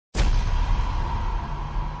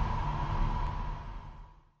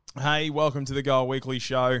Hey, welcome to the Goal Weekly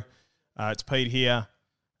Show. It's Pete here,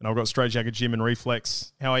 and I've got Straight Jacket Jim and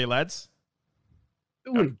Reflex. How are you, lads?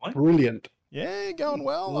 Doing brilliant. Yeah, going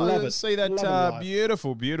well. Love I it. see that Love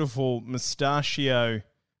it. beautiful mustachio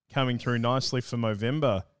coming through nicely for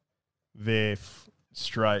Movember there,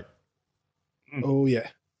 Straight. Oh yeah,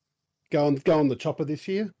 go on the chopper this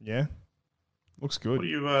year. Yeah, looks good.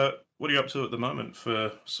 What are you up to at the moment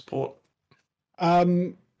for support?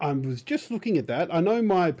 I was just looking at that. I know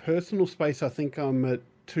my personal space. I think I'm at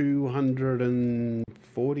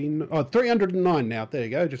 309 now. There you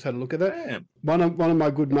go. Just had a look at that. Damn. One of my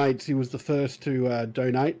good mates. He was the first to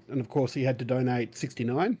donate, and of course he had to donate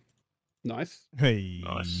 69. Nice. Hey.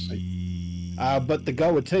 Nice. But the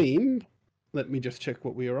Goa team. Let me just check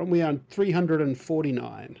what we are on. We are on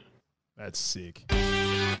 349. That's sick.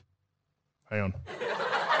 Hang on.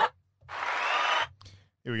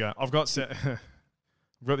 Here we go. I've got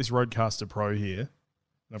this Rodecaster Pro here,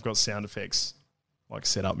 and I've got sound effects like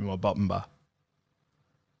set up in my button bar.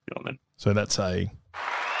 Go on then. So that's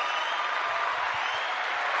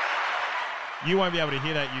you won't be able to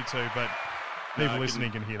hear that, you two, but people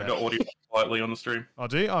listening can hear I that. got audio slightly on the stream. Oh,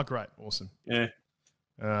 do you? Oh, great. Awesome. Yeah.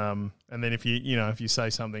 And then if you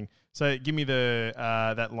say something, so give me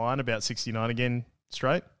that line about 69 again,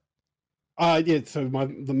 Straight. Yeah. So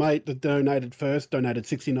the mate that donated first donated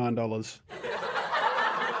 $69.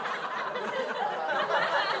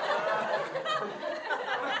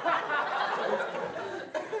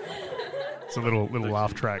 It's a little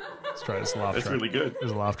laugh track. Straight, it's a laugh That's track. really good.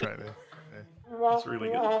 There's a laugh track there. Yeah. That's really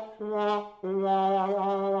good.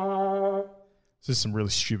 This is some really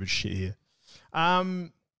stupid shit here.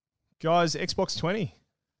 Guys, Xbox 20.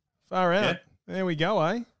 Far out. Yeah. There we go,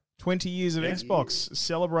 eh? 20 years of Xbox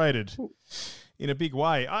celebrated in a big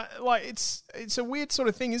way. It's a weird sort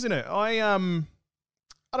of thing, isn't it? I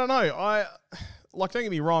don't know. Don't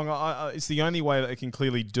get me wrong. It's the only way that it can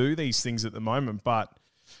clearly do these things at the moment, but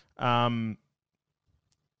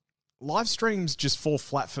live streams just fall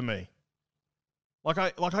flat for me.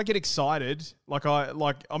 I get excited.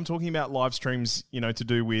 I'm talking about live streams, to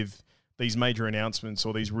do with these major announcements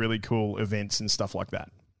or these really cool events and stuff like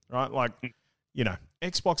that. Right?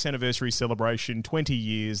 Xbox anniversary celebration, 20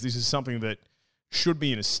 years. This is something that should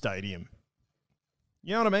be in a stadium.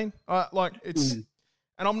 You know what I mean?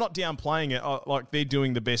 And I'm not downplaying it. They're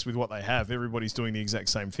doing the best with what they have. Everybody's doing the exact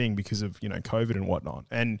same thing because of, COVID and whatnot.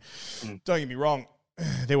 And don't get me wrong,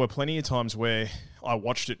 there were plenty of times where I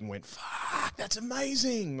watched it and went, fuck, that's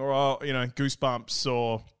amazing. Or, goosebumps,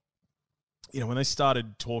 or, when they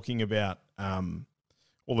started talking about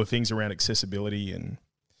all the things around accessibility and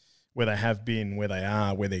where they have been, where they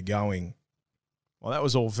are, where they're going. Well, that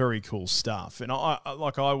was all very cool stuff. And I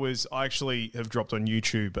actually have dropped on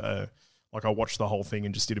YouTube, I watched the whole thing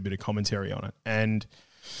and just did a bit of commentary on it. And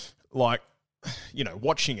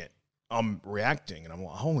watching it, I'm reacting and I'm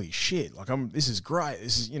like, holy shit, this is great.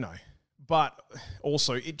 This is, but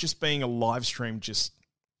also it just being a live stream, just,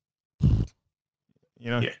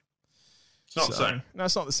 Yeah. It's not the same. No,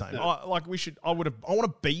 it's not the same. No. I want to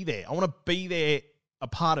be there. I want to be there, a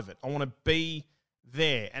part of it. I want to be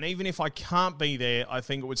there. And even if I can't be there, I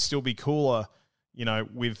think it would still be cooler,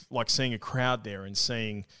 with seeing a crowd there and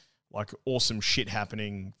seeing awesome shit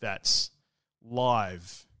happening that's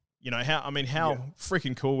live. How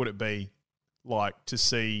freaking cool would it be to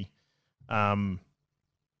see to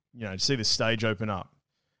see the stage open up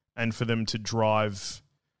and for them to drive,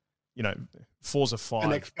 Forza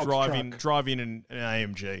 5, drive in an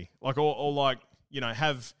AMG,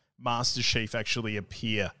 have Master Chief actually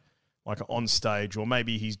appear on stage, or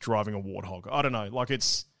maybe he's driving a Warthog. I don't know.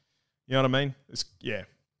 It's, you know what I mean? It's, yeah.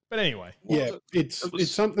 But anyway. Yeah,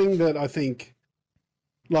 it's something that I think,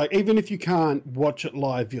 even if you can't watch it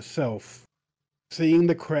live yourself, seeing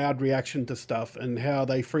the crowd reaction to stuff and how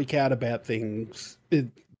they freak out about things,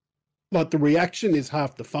 the reaction is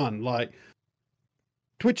half the fun.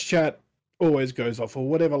 Twitch chat always goes off, or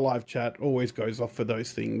whatever live chat always goes off for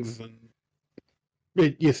those things. And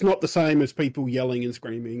it's not the same as people yelling and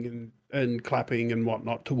screaming and clapping and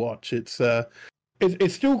whatnot to watch. It's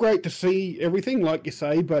still great to see everything, like you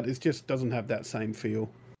say, but it just doesn't have that same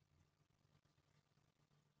feel.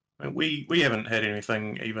 We haven't had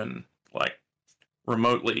anything even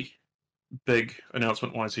remotely big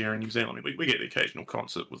announcement wise here in New Zealand. We get the occasional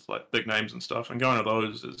concert with big names and stuff, and going to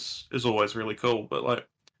those is always really cool. But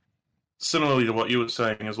similarly to what you were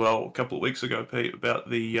saying as well a couple of weeks ago, Pete, about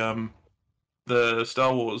the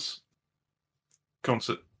Star Wars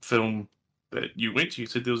concert film that you went to, you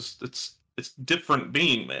said it's different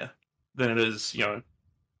being there than it is,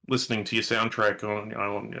 listening to your soundtrack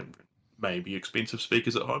on maybe expensive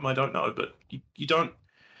speakers at home. I don't know, but you don't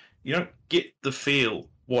you don't get the feel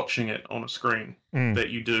watching it on a screen that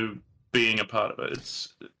you do being a part of it.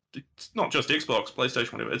 It's not just Xbox,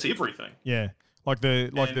 PlayStation, whatever. It's everything. Yeah,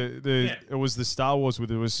 it was the Star Wars with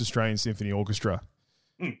the West Australian Symphony Orchestra,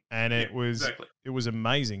 and it was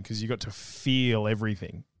amazing because you got to feel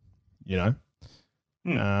everything, you know.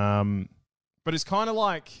 But it's kind of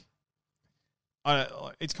like.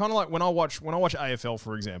 It's kind of like when I watch AFL,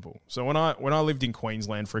 for example. So when I lived in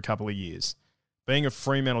Queensland for a couple of years, being a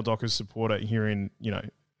Fremantle Dockers supporter here in, you know,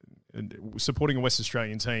 supporting a West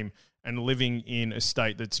Australian team and living in a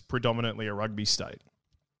state that's predominantly a rugby state,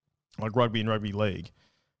 like rugby and rugby league,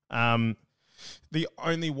 the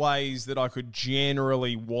only ways that I could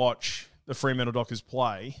generally watch the Fremantle Dockers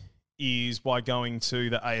play is by going to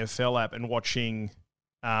the AFL app and watching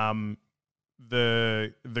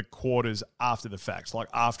the quarters after the fact, like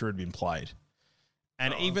after it had been played.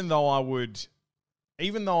 And even though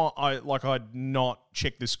I'd not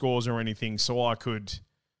check the scores or anything, so I could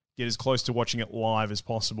get as close to watching it live as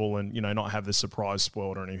possible and, you know, not have the surprise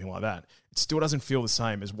spoiled or anything like that, it still doesn't feel the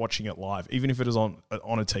same as watching it live, even if it is on a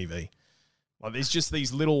TV. Like, there's just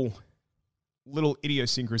these little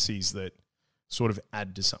idiosyncrasies that sort of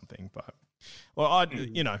add to something. But, well,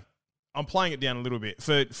 you know, I'm playing it down a little bit.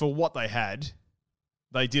 For what they had,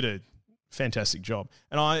 they did a fantastic job.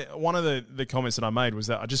 And one of the comments that I made was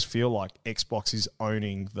that I just feel like Xbox is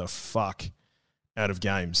owning the fuck out of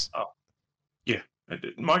games. Oh, yeah.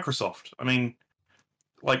 Microsoft. I mean,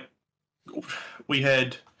 like, we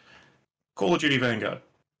had Call of Duty Vanguard,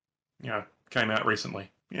 you know, came out recently.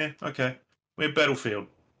 Yeah, okay. We had Battlefield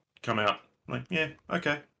come out. Like, yeah,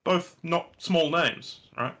 okay. Both not small names,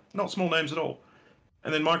 right? Not small names at all.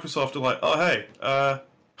 And then Microsoft are like, oh, hey,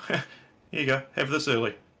 here you go, have this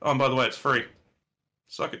early. Oh, and by the way, it's free.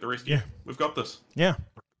 Suck it, the rest of you. We've got this. Yeah.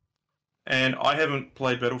 And I haven't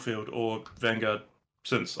played Battlefield or Vanguard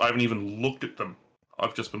since. I haven't even looked at them.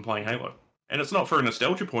 I've just been playing Halo. And it's not for a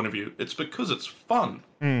nostalgia point of view. It's because it's fun.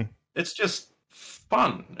 It's just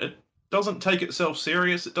fun. It doesn't take itself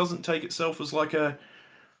serious. It doesn't take itself as like a,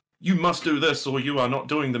 you must do this or you are not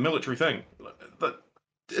doing the military thing. But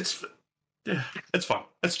it's fun.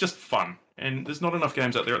 It's just fun. And there's not enough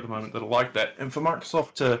games out there at the moment that are like that. And for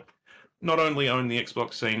Microsoft to not only own the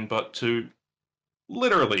Xbox scene, but to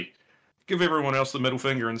literally give everyone else the middle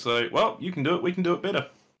finger and say, well, you can do it, we can do it better.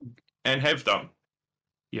 And have done.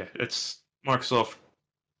 Yeah, it's Microsoft.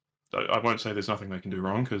 I won't say there's nothing they can do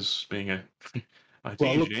wrong, because being a IT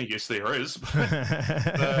engineer, yes, there is.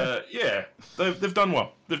 But, yeah, they've done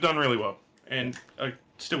well. They've done really well. And are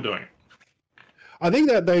still doing it. I think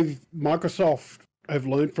that Microsoft have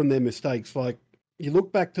learned from their mistakes. Like, you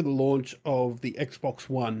look back to the launch of the Xbox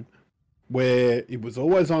One, where it was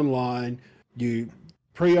always online. You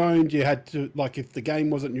pre-owned, you had to, like, if the game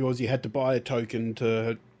wasn't yours, you had to buy a token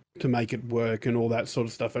to make it work and all that sort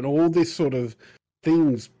of stuff. And all this sort of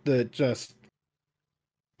things that just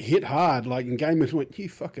hit hard. Like, and gamers went, you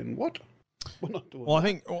fucking what? We're not doing that.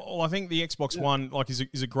 I think the Xbox One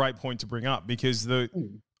is a great point to bring up, because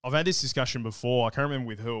I've had this discussion before. I can't remember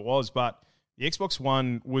with who it was, but the Xbox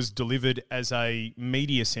One was delivered as a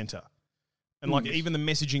media center. And like even the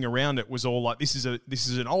messaging around it was all like, this is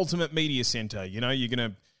an ultimate media center. You know, you're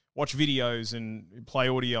going to watch videos and play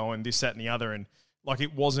audio and this, that, and the other. And like,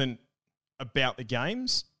 it wasn't about the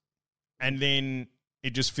games. And then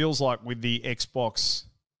it just feels like with the Xbox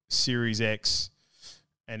Series X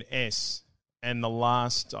and S and the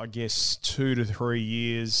last, I guess, 2 to 3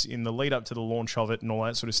 years in the lead up to the launch of it and all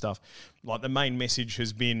that sort of stuff, like the main message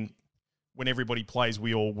has been, when everybody plays,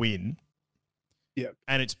 we all win. Yeah.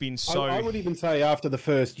 And it's been so... I would even say after the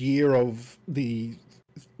first year of the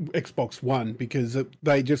Xbox One, because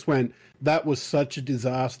they just went, that was such a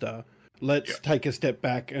disaster. Let's take a step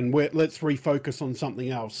back and let's refocus on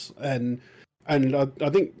something else. And I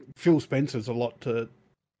think Phil Spencer's a lot to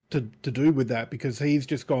do with that, because he's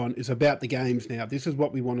just gone, it's about the games now. This is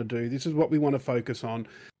what we want to do. This is what we want to focus on.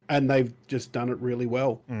 And they've just done it really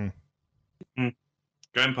well.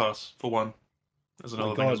 Game Pass, for one. There's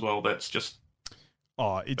another thing as well that's just...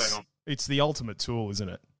 Oh, it's the ultimate tool, isn't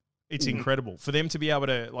it? It's incredible. For them to be able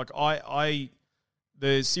to... Like,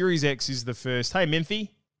 the Series X is the first... Hey, Menthy.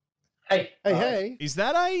 Hey. Is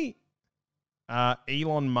that a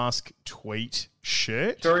Elon Musk tweet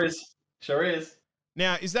shirt? Sure is.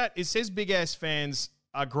 Now, is that... It says Big Ass Fans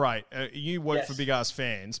are great. You work for Big Ass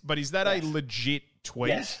Fans. But is that a legit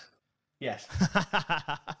tweet? Yes.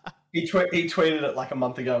 He tweeted it like a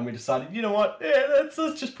month ago, and we decided, you know what? Yeah, let's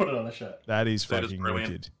just put it on a shirt. That is fucking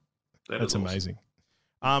wicked. That's amazing.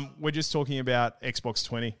 We're just talking about Xbox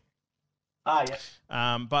 20.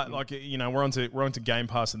 Yeah. But like we're onto Game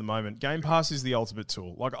Pass at the moment. Game Pass is the ultimate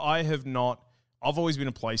tool. Like I've always been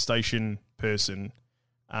a PlayStation person,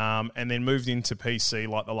 and then moved into PC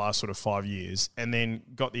like the last sort of 5 years, and then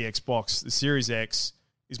got the Xbox. The Series X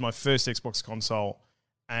is my first Xbox console,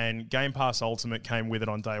 and Game Pass Ultimate came with it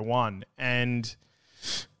on day one. And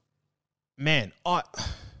man,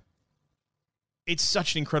 it's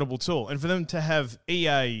such an incredible tool. And for them to have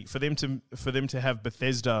EA, for them to have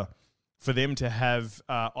Bethesda, for them to have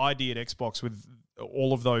ID at Xbox with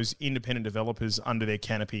all of those independent developers under their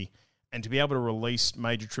canopy, and to be able to release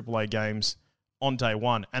major AAA games on day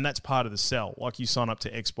one, and that's part of the sell. Like you sign up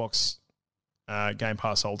to Xbox Game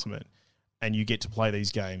Pass Ultimate, and you get to play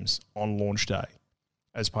these games on launch day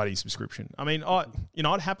as part of your subscription. I mean,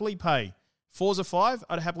 I'd happily pay Forza 5.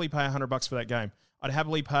 I'd happily pay $100 for that game. I'd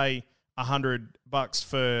happily pay $100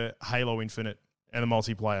 for Halo Infinite and the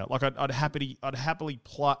multiplayer. Like I'd happily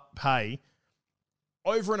pay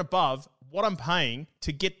over and above what I'm paying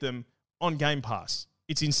to get them on Game Pass.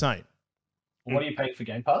 It's insane. What are you paying for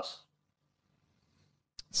Game Pass?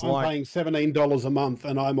 I'm paying $17 a month,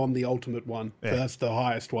 and I'm on the ultimate one. Yeah. So that's the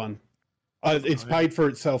highest one. It's paid for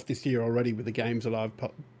itself this year already with the games that I've.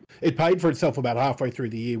 It paid for itself about halfway through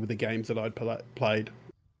the year with the games that I'd played.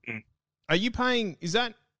 Are you paying? Is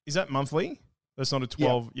that monthly? That's not a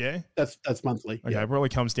 12. Yeah, that's monthly. Okay, It probably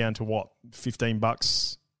comes down to what,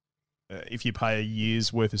 $15 if you pay a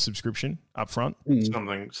year's worth of subscription up front.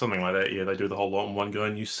 Something like that. Yeah, they do the whole lot in one go,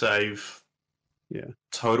 and you save. Yeah.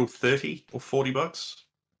 Total $30 or $40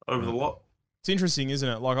 over the lot. It's interesting, isn't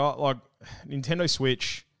it? Like Nintendo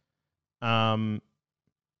Switch, the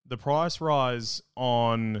price rise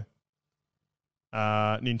on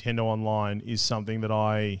Nintendo Online is something that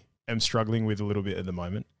I am struggling with a little bit at the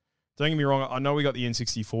moment. Don't get me wrong, I know we got the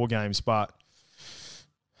N64 games, but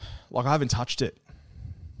like I haven't touched it.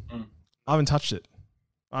 I haven't touched it.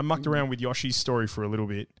 I mucked around with Yoshi's Story for a little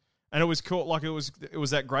bit. And it was cool. Like it was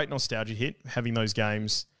that great nostalgia hit, having those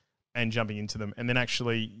games and jumping into them. And then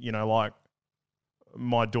actually, like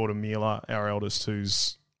my daughter Mila, our eldest,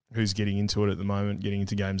 who's getting into it at the moment, getting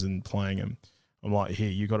into games and playing them. I'm like, here,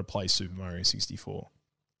 you got to play Super Mario 64.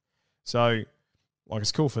 So, like,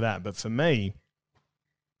 it's cool for that. But for me,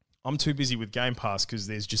 I'm too busy with Game Pass because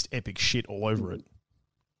there's just epic shit all over it.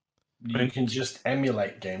 You can just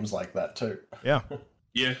emulate games like that too. Yeah.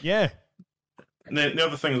 Yeah. And the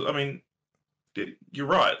other thing is, I mean, you're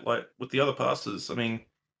right. Like with the other passes, I mean,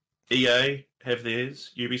 EA have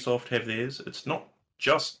theirs, Ubisoft have theirs. It's not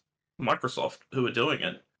just Microsoft who are doing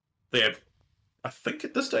it. I think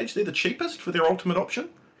at this stage, they're the cheapest for their ultimate option.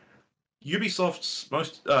 Ubisoft's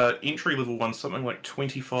most entry-level one's something like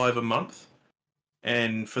 $25 a month.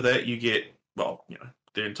 And for that, you get,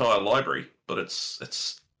 the entire library. But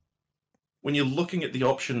it's when you're looking at the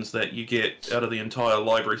options that you get out of the entire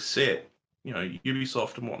library set,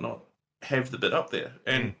 Ubisoft and whatnot have the bit up there.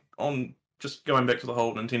 And on just going back to the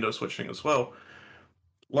whole Nintendo Switch thing as well,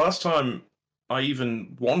 last time I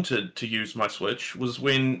even wanted to use my Switch was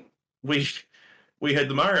when we had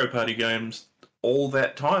the Mario Party games all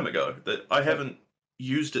that time ago. That I haven't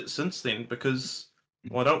used it since then because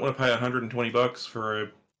I don't want to pay $120 for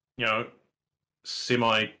a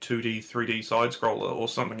semi 2D 3D side scroller or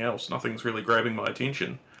something else. Nothing's really grabbing my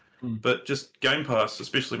attention. But just Game Pass,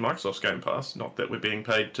 especially Microsoft's Game Pass, not that we're being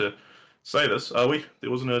paid to say this, are we?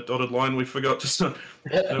 There wasn't a dotted line we forgot to sign.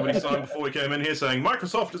 Nobody signed before we came in here saying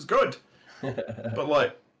Microsoft is good. But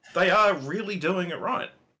like, they are really doing it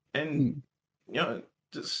right. And,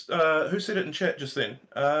 just, who said it in chat just then?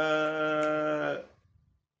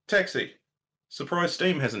 Taxi. Surprise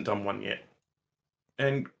Steam hasn't done one yet.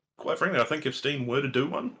 And quite frankly, I think if Steam were to do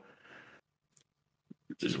one,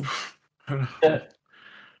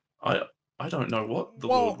 I don't know what the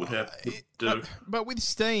Lord would have to do. But with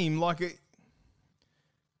Steam,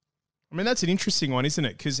 that's an interesting one, isn't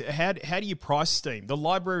it? Because how do you price Steam? The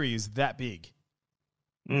library is that big.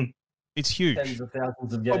 It's huge. Tens of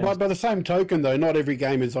thousands of games. Well, by the same token, though, not every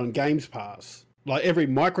game is on Games Pass. Like every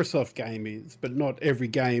Microsoft game is, but not every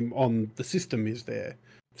game on the system is there.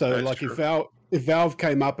 So, that's like true. If Valve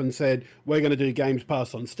came up and said, we're going to do Games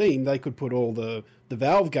Pass on Steam, they could put all the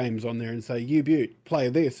Valve games on there and say, you Butte, play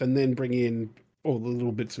this, and then bring in all the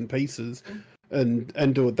little bits and pieces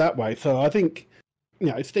and do it that way. So I think,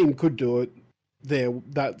 Steam could do it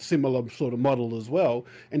that similar sort of model as well.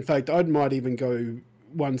 In fact, I might even go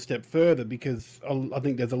one step further because I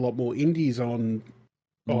think there's a lot more indies on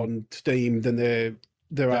Steam than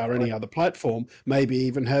there are any other platform. Maybe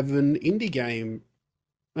even have an indie game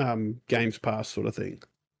Games Pass sort of thing.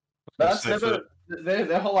 That's never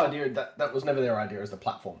their whole idea that was never their idea as the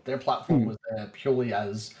platform. Their platform was there purely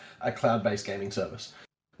as a cloud-based gaming service.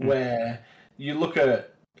 Where you look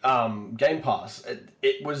at Game Pass,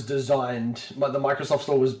 it was designed. The Microsoft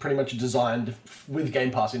Store was pretty much designed with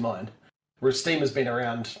Game Pass in mind, whereas Steam has been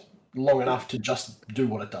around long enough to just do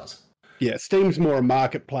what it does. Yeah, Steam's more a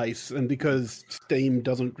marketplace, and because Steam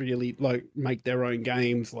doesn't really make their own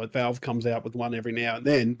games, like Valve comes out with one every now and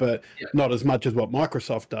then, but not as much as what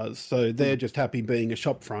Microsoft does. So they're just happy being a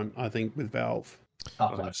shop front, I think, with Valve.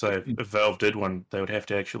 So if Valve did one, they would have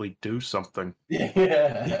to actually do something.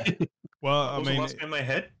 Yeah. Well, What was the last game they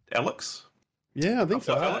had? Alex? Yeah, I think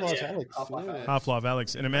so. Half-Life Half-Life Alex. Half-Life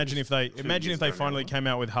Alex. And imagine if they ago finally now. came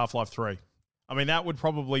out with Half-Life 3. I mean, that would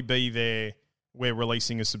probably be their we're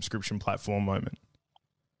releasing a subscription platform moment.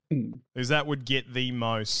 Because that would get the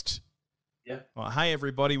most. Yeah. Like, hey,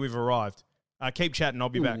 everybody, we've arrived. Keep chatting. I'll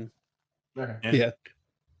be back. Okay. Yeah.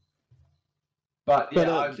 But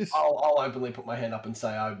yeah, just- I'll openly put my hand up and say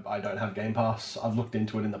I don't have Game Pass. I've looked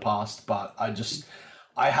into it in the past, but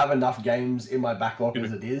I have enough games in my backlog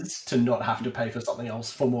as it is to not have to pay for something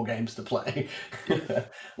else for more games to play.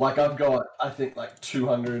 Like I've got, I think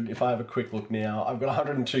 200, if I have a quick look now, I've got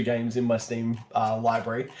 102 games in my Steam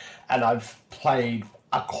library, and I've played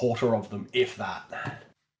a quarter of them, if that.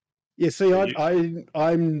 Yeah, see,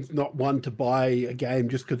 I'm not one to buy a game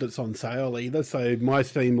just because it's on sale either. So my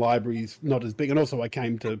Steam library's not as big, and also I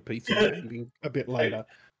came to PC gaming a bit later.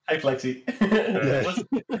 Hey Flexi,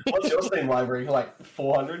 what's your Steam library?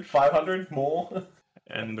 400, 500 more?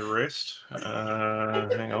 And the rest?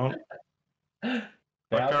 Hang on. I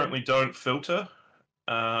currently don't filter.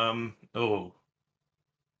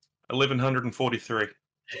 1143.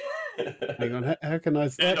 Hang on, how can I?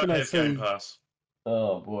 And How can I I have see? Game Pass.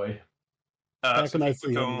 Oh boy. How So can if I you see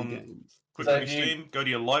click how many on games? click So on your do you- Steam, go to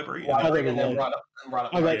your library. Library and then load. run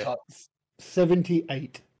up I the got top.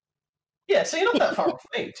 78. Yeah, so you're not that far off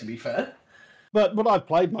me, to be fair. But I've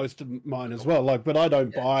played most of mine as well. But I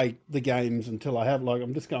don't buy the games until I have.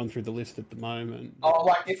 I'm just going through the list at the moment. Oh,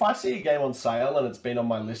 if I see a game on sale and it's been on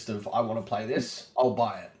my list of I want to play this, I'll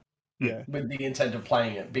buy it Yeah. with the intent of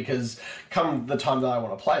playing it, because come the time that I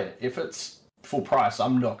want to play it, if it's full price,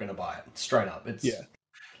 I'm not going to buy it straight up. It's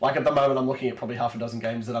at the moment I'm looking at probably half a dozen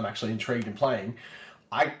games that I'm actually intrigued in playing.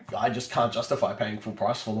 I just can't justify paying full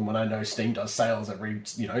price for them when I know Steam does sales every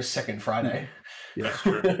second Friday. That's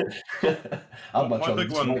true. I'd much my rather big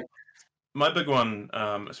just one, wait. my big one,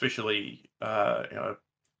 especially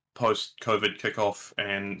post COVID kickoff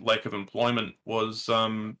and lack of employment, was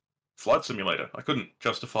Flight Simulator. I couldn't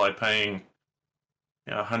justify paying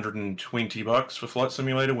 $120 for Flight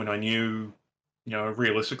Simulator when I knew,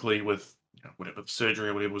 realistically with whatever the surgery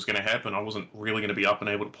or whatever was going to happen, I wasn't really going to be up and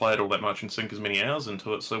able to play it all that much and sink as many hours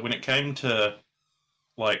into it. So when it came to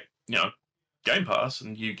Game Pass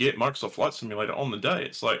and you get Microsoft Flight Simulator on the day,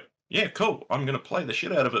 it's like, yeah, cool. I'm going to play the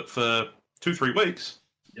shit out of it for 2-3 weeks.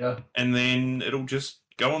 Yeah. And then it'll just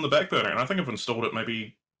go on the back burner. And I think I've installed it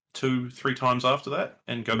maybe 2-3 times after that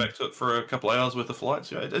and go back to it for a couple hours worth of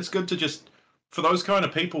flights. Yeah, it's good to just, for those kind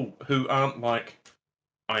of people who aren't like,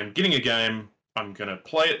 I'm getting a game, I'm going to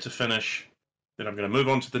play it to finish, then I'm going to move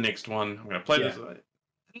on to the next one. I'm going to play this.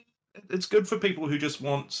 It's good for people who just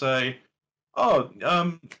want, say,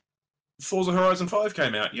 Forza Horizon 5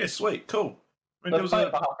 came out. Yeah, sweet, cool. I mean, Let's play it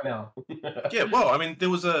for half an hour. yeah, well, I mean, there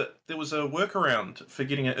was a workaround for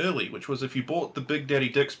getting it early, which was if you bought the Big Daddy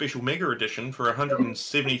Dick Special Mega Edition for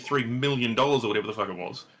 $173 million or whatever the fuck it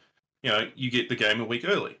was, you get the game a week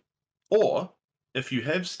early. Or if you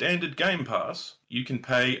have standard Game Pass, you can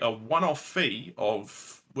pay a one-off fee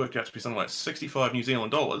of worked out to be something like 65 New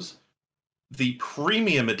Zealand dollars. The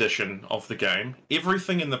premium edition of the game,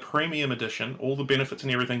 everything in the premium edition, all the benefits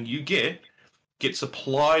and everything you gets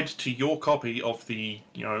applied to your copy of the,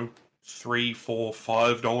 $3, $4,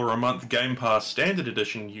 $5 a month Game Pass standard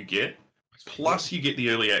edition you get, plus you get the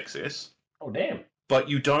early access. Oh, damn. But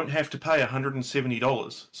you don't have to pay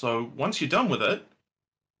 $170. So once you're done with it,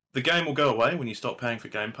 the game will go away when you stop paying for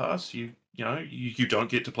Game Pass. You don't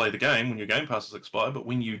get to play the game when your Game Pass is expired, but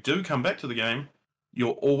when you do come back to the game,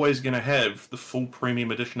 you're always going to have the full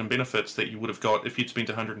premium edition and benefits that you would have got if you'd spent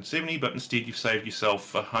 $170, but instead you've saved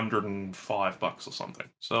yourself $105 or something.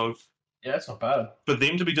 So yeah, it's not bad. For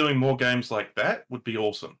them to be doing more games like that would be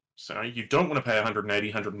awesome. So you don't want to pay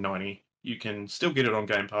 $180, $190. You can still get it on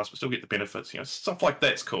Game Pass, but still get the benefits. Stuff like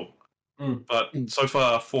that's cool. But so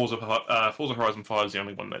far, Forza Horizon 5 is the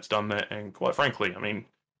only one that's done that. And quite frankly, I mean,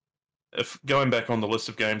 if going back on the list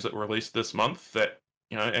of games that were released this month, that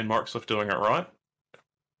and Microsoft doing it right,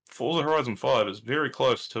 Forza Horizon 5 is very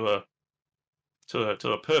close to a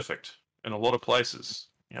perfect in a lot of places.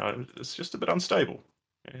 it's just a bit unstable,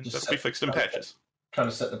 and that'll be fixed in patches. Trying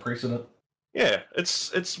to set the precedent. Yeah,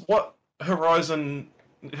 it's what Horizon,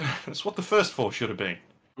 it's what the first 4 should have been,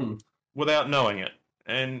 without knowing it.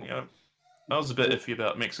 And I was a bit iffy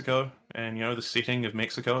about Mexico and the setting of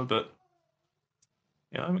Mexico, but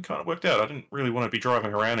it kind of worked out. I didn't really want to be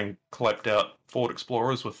driving around in clapped out Ford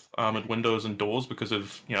Explorers with armored windows and doors because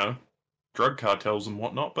of drug cartels and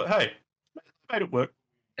whatnot. But hey, made it work.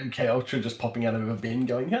 MK Ultra just popping out of a bin,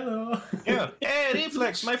 going hello. Yeah, hey,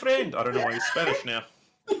 reflex, my friend. I don't know why he's Spanish now.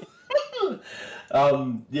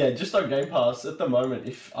 Just on Game Pass at the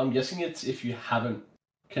moment. I'm guessing it's if you haven't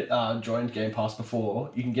joined Game Pass before,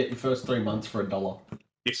 you can get your first 3 months for $1.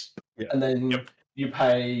 Yes. Yeah. And then you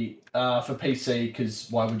pay for PC, because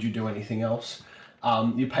why would you do anything else?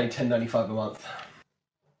 You pay $10.95 a month.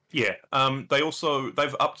 Yeah.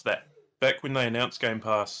 They've upped that. Back when they announced Game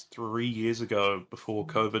Pass 3 years ago, before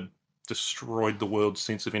COVID destroyed the world's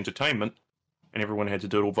sense of entertainment, and everyone had to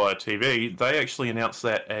do it all via TV, they actually announced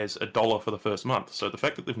that as $1 for the first month. So the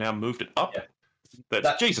fact that they've now moved it up,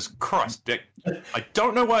 Jesus Christ, Dick. I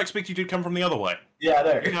don't know why I expect you to come from the other way. Yeah, I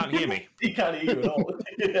know. You can't hear me. You can't hear you at all.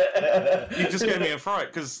 You just gave me a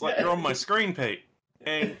fright, because you're on my screen, Pete,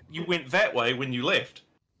 and you went that way when you left.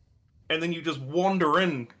 And then you just wander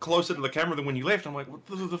in closer to the camera than when you left. I'm like, what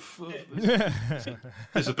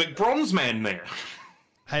there's a big bronze man there.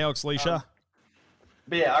 Hey, Oxleisha.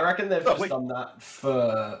 But yeah, I reckon they've just done that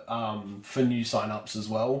for new signups as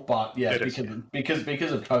well. But yeah, because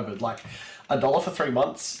of COVID, like $1 for 3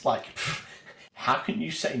 months, how can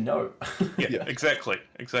you say no? Yeah, exactly.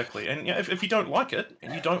 And if you don't like it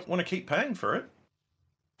and you don't want to keep paying for it,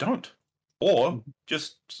 don't. Or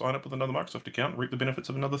just sign up with another Microsoft account and reap the benefits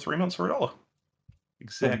of another 3 months for $1.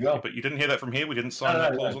 Exactly. But you didn't hear that from here. We didn't sign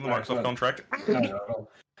that clause on the Microsoft contract. No.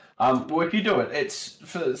 Well, if you do it, it's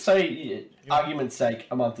for, say, argument's sake,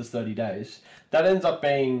 a month is 30 days. That ends up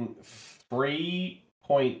being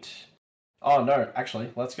Oh, no, actually,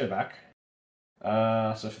 let's go back.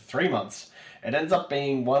 So for 3 months, it ends up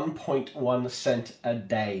being 1.1 cent a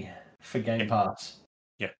day for Game Pass.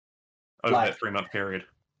 Yeah. Over that 3 month period.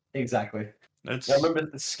 Exactly. I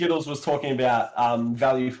remember Skittles was talking about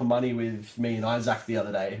value for money with me and Isaac the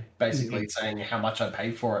other day, basically saying how much I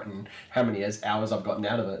paid for it and how many hours I've gotten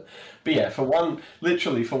out of it. But yeah, for 1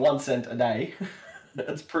 cent a day,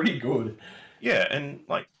 that's pretty good. Yeah, and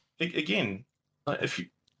again, if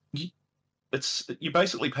you're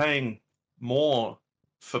basically paying more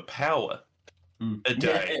for power a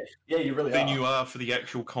day you really than you are for the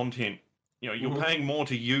actual content. You're paying more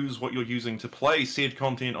to use what you're using to play said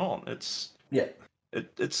content on. It's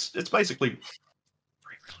basically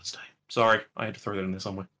free real estate. Sorry, I had to throw that in there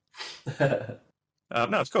somewhere. No,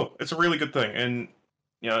 it's cool. It's a really good thing, and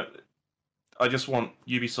I just want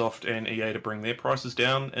Ubisoft and EA to bring their prices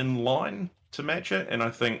down in line to match it, and I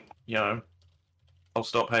think I'll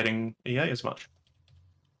stop hating EA as much.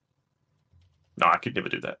 No, I could never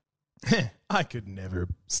do that. I could never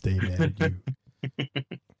stay mad at you.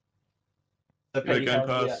 So Pete, how's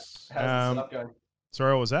the setup going?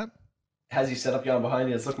 Sorry, what was that? How's your setup going behind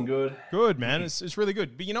you? It's looking good. Good, man. It's really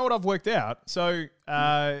good. But you know what I've worked out? So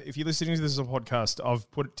if you're listening to this as a podcast, I've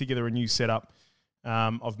put together a new setup.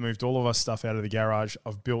 I've moved all of our stuff out of the garage.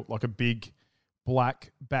 I've built a big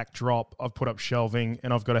black backdrop. I've put up shelving,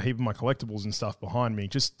 and I've got a heap of my collectibles and stuff behind me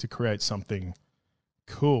just to create something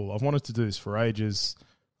cool. I've wanted to do this for ages.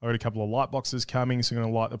 I've got a couple of light boxes coming, so I'm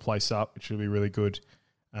going to light the place up, which will be really good.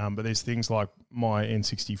 But there's things like my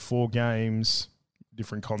N64 games,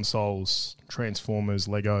 different consoles, Transformers,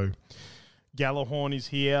 Lego. Gjallarhorn is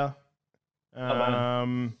here.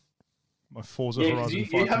 My Forza Horizon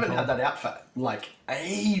 5. You haven't had that out for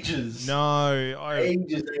ages. No.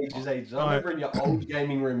 Ages. I remember in your old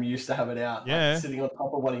gaming room you used to have it out. Yeah. Sitting on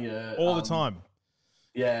top of one of your... All the time.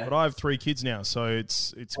 Yeah. But I have 3 kids now, so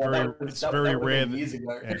it's very rare.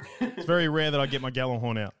 It's very rare that I get my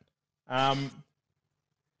Gjallarhorn out.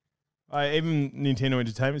 Even Nintendo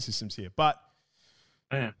Entertainment System's here. But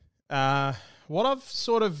what I've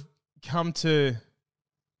sort of come to...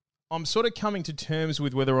 I'm sort of coming to terms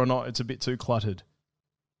with whether or not it's a bit too cluttered.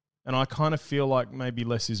 And I kind of feel like maybe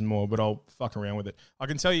less is more, but I'll fuck around with it. I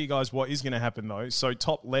can tell you guys what is going to happen, though. So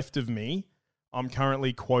top left of me, I'm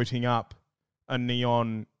currently quoting up a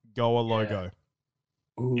neon Goa logo.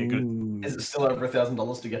 Ooh. Yeah, good. Is it still over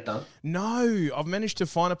 $1,000 to get done? No, I've managed to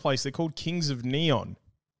find a place. They're called Kings of Neon.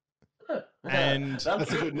 And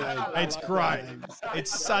that's a good name. It's great.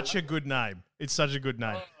 It's such a good name. It's such a good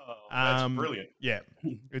name. That's brilliant. Yeah,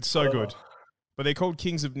 it's so good. But they're called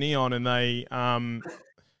Kings of Neon, and they're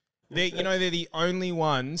the only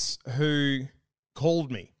ones who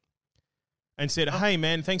called me. and said, "Hey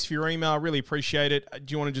man, thanks for your email. I really appreciate it.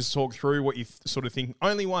 Do you want to just talk through what you sort of think?"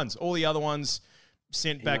 Only ones. All the other ones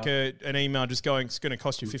sent back an email just going, "It's going to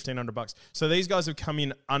cost you $1,500." So these guys have come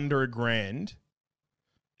in under $1,000.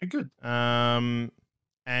 Good.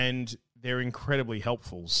 And they're incredibly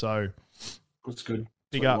helpful. So That's good.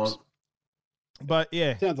 Big ups. But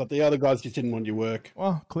yeah, Sounds like the other guys just didn't want your work.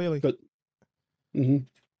 well, clearly. But I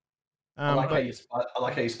I like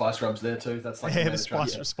how you spice rubs there too. That's like the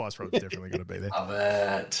spice rub's definitely going to be there. Love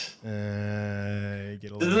it.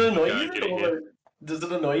 Get a Does little, it annoy you that does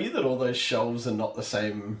it annoy you that all those shelves are not the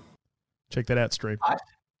same? check that out, stream. height?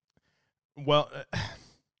 Well,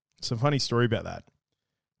 it's a funny story about that.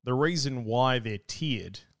 The reason why they're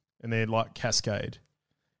tiered and they're like cascade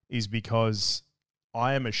is because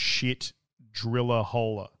I am a shit driller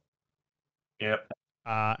holer. Yep.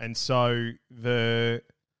 And so the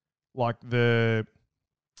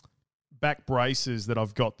back braces that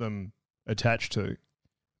I've got them attached to,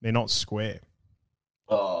 they're not square.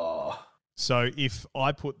 Oh, So if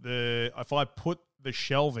I put the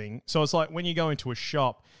shelving, so it's like when you go into a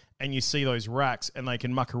shop and you see those racks and they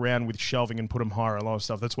can muck around with shelving and put them higher and lower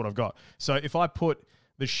stuff. That's what I've got. So if I put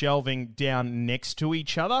the shelving down next to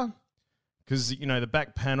each other, because the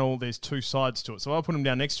back panel, there's two sides to it. So I put them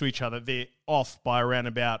down next to each other. They're off by around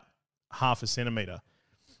about half a centimeter,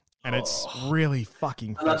 and it's really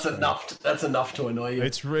fucking. and that's enough. That's enough to annoy you.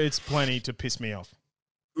 It's plenty to piss me off.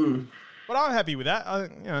 Mm. But I'm happy with that.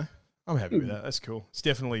 I'm happy with that. That's cool. It's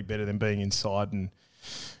definitely better than being inside and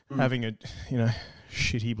having a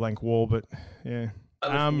shitty blank wall. But yeah.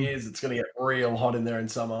 And the thing is, it's going to get real hot in there in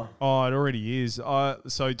summer. Oh, it already is.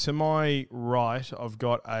 So to my right, I've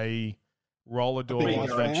got a roller door.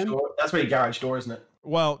 That's where your garage door, isn't it?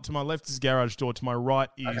 Well, to my left is garage door. To my right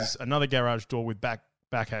is another garage door with back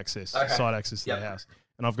access, side access to the house.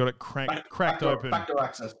 And I've got it cracked open. Backdoor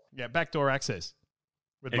access. Yeah, backdoor access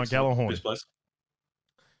with my Excellent. Gallahorn. This place.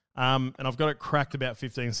 And I've got it cracked about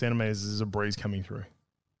 15 centimeters. There's a breeze coming through.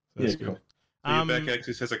 So that's good. Cool. So your back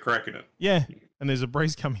axis has a crack in it. Yeah, and there's a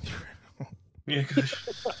breeze coming through. Yeah, good.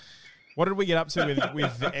 What did we get up to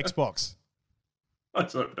with the Xbox? I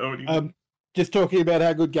don't know anymore. just talking about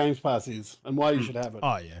how good Games Pass is and why you should have it.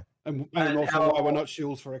 Oh yeah. And also why we're not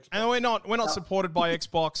shills for Xbox. And we're not supported by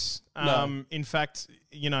Xbox. No. In fact,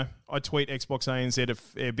 I tweet Xbox ANZ a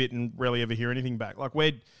fair bit and rarely ever hear anything back. Like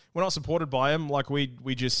we're not supported by them. Like we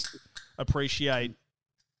just appreciate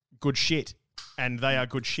good shit, and they are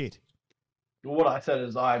good shit. What I said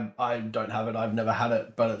is I don't have it. I've never had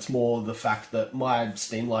it, but it's more the fact that my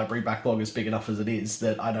Steam library backlog is big enough as it is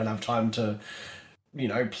that I don't have time to,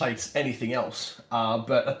 play anything else.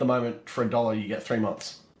 But at the moment, for $1, you get 3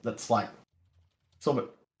 months. That's like sort of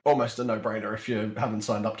almost a no-brainer if you haven't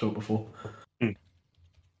signed up to it before.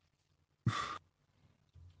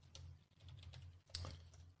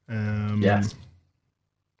 Yes.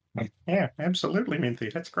 Yeah, absolutely, Minty.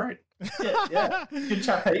 That's great. Yeah. Good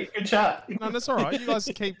chat, Pete. Good chat. No, that's all right. You guys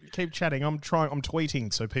keep chatting. I'm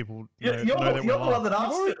tweeting so people know that You're we're the one live. that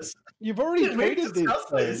asked us. You've already tweeted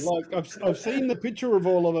this. Like I've seen the picture of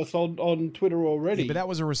all of us on Twitter already. Yeah, but that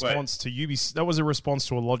was a response to Ubisoft. That was a response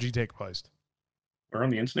to a Logitech post. We're on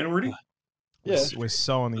the internet already? Yeah. We're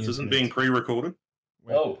so on the This internet. isn't being pre-recorded?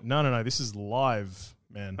 Oh. No. This is live,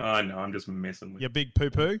 man. I know, I'm just messing with You big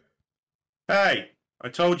poo-poo. Hey, I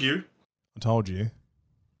told you. I told you.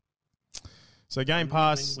 So Game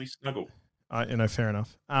Pass. We snuggle. Fair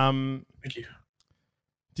enough. Thank you.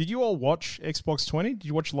 Did you all watch Xbox 20? Did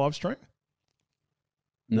you watch the live stream?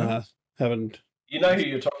 Nah, haven't. You know who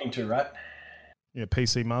you're talking to, right? Yeah,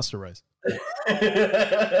 PC Master Race. I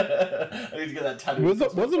need to get that tattoo.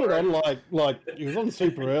 Wasn't it on like it was on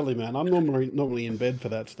super early, man? I'm normally in bed for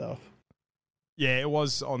that stuff. Yeah, it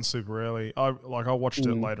was on super early. I watched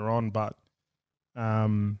it later on, but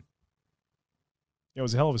it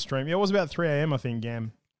was a hell of a stream. Yeah, it was about 3 a.m. I think,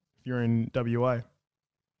 Gam, if you're in WA.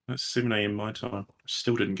 That's 7 a.m. my time.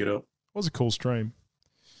 Still didn't get up. It was a cool stream.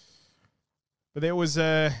 But there was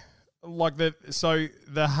the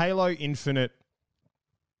Halo Infinite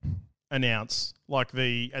announce, at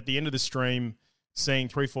the end of the stream, seeing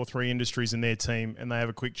 343 Industries and their team, and they have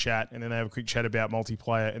a quick chat, and then they have a quick chat about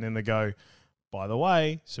multiplayer, and then they go, by the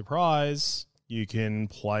way, surprise, you can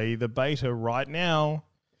play the beta right now.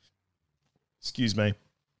 Excuse me.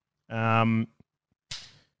 I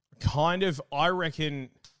reckon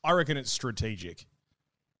it's strategic.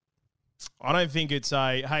 I don't think it's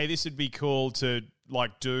hey, this would be cool to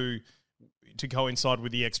do to coincide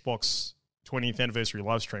with the Xbox 20th anniversary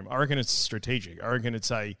live stream. I reckon it's strategic. I reckon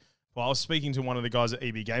it's I was speaking to one of the guys at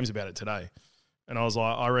EB Games about it today, and I was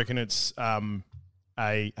like, I reckon it's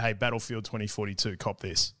hey, Battlefield 2042, cop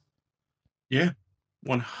this. Yeah,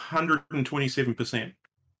 127%.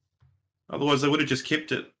 Otherwise, they would have just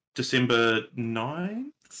kept it December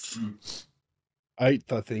 9th?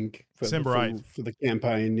 8th, I think. December 8th. For the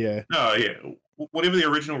campaign, yeah. No, yeah. Whatever the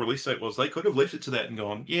original release date was, they could have left it to that and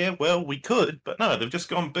gone, yeah, well, we could, but no, they've just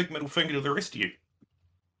gone big middle finger to the rest of you.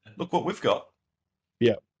 Look what we've got.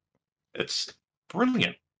 Yeah. It's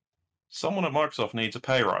brilliant. Someone at Microsoft needs a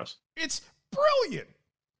pay rise. It's brilliant.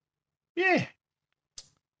 Yeah.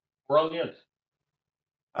 Brilliant.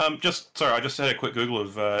 I just had a quick Google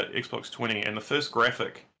of Xbox 20, and the first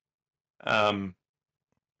graphic,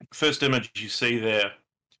 first image you see there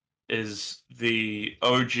is the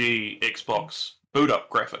OG Xbox boot up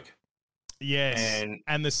graphic. Yes,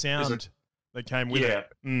 and the sound that came with it.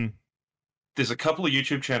 Mm. There's a couple of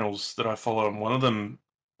YouTube channels that I follow, and one of them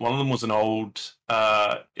was an old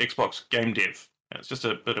Xbox game dev. And it's just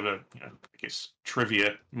a bit of a, I guess,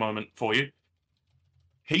 trivia moment for you.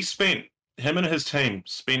 Him and his team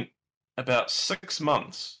spent about 6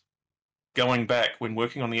 months going back when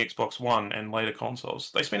working on the Xbox One and later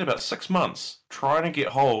consoles. They spent about 6 months trying to get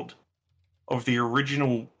hold of the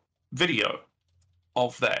original video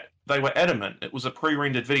of that. They were adamant it was a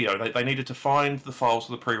pre-rendered video. They needed to find the files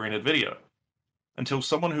for the pre-rendered video. Until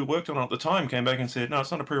someone who worked on it at the time came back and said, no,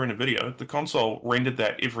 it's not a pre-rendered video. The console rendered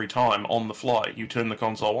that every time on the fly. You turn the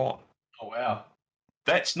console on. Oh, wow.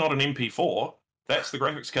 That's not an MP4. That's the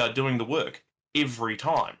graphics card doing the work every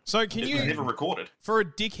time. So it was never recorded. For a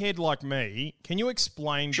dickhead like me, can you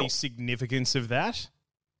explain the significance of that?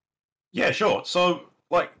 Yeah, sure. So,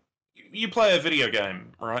 like, you play a video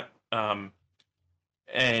game, right?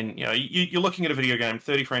 And, you're looking at a video game,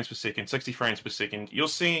 30 frames per second, 60 frames per second. You're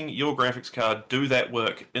seeing your graphics card do that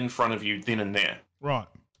work in front of you then and there. Right.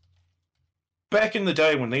 Back in the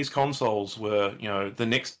day when these consoles were, the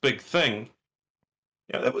next big thing,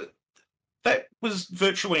 that was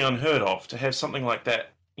virtually unheard of to have something like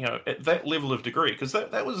that, at that level of degree, because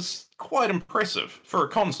that was quite impressive for a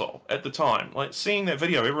console at the time. Like, seeing that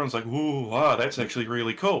video, everyone's like, ooh, wow, that's actually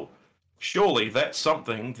really cool. Surely that's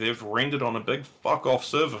something they've rendered on a big fuck-off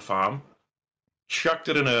server farm, chucked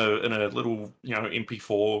it in a little,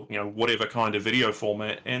 MP4, whatever kind of video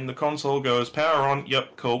format, and the console goes, power on,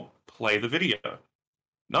 yep, cool, play the video.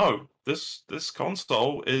 No, this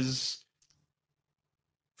console is...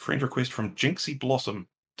 Friend request from Jinxie Blossom.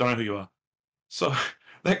 Don't know who you are. So,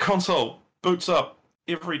 that console boots up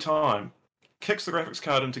every time, kicks the graphics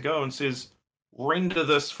card into go and says, render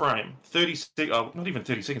this frame. Not even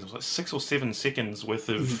 30 seconds, it was like 6 or 7 seconds worth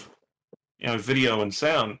of video and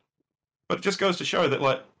sound. But it just goes to show that,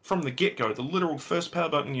 like, from the get-go, the literal first power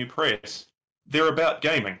button you press, they're about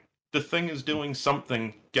gaming. The thing is doing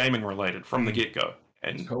something gaming related from the get-go.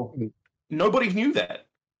 And nobody knew that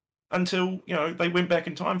until, they went back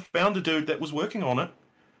in time, found a dude that was working on it,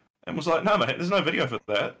 and was like, no, mate, there's no video for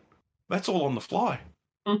that. That's all on the fly.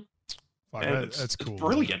 That's cool. It's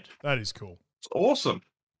brilliant. That is cool. It's awesome.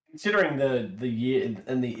 Considering the year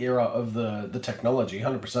and the era of the technology,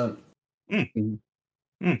 100%.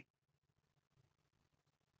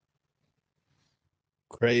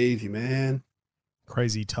 Crazy, man.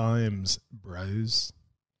 Crazy times, bros.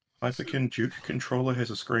 Hyperkin Duke controller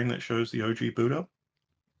has a screen that shows the OG boot up.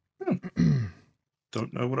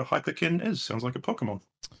 Don't know what a Hyperkin is. Sounds like a Pokemon.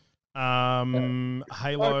 Halo.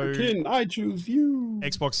 Hyperkin, I choose you.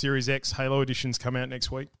 Xbox Series X Halo editions come out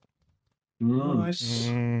next week.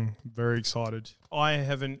 Nice. Very excited. I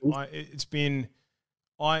haven't. It's been.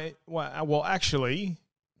 Well, actually,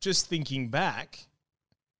 just thinking back,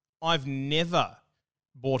 I've never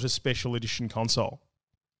bought a special edition console.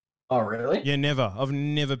 Oh, really? Yeah, never. I've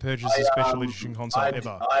never purchased a special edition console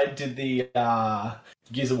ever. I did the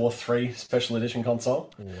Gears of War 3 special edition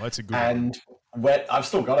console. Oh, that's a good one. And I've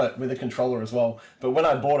still got it with a controller as well. But when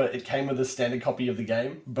I bought it, it came with a standard copy of the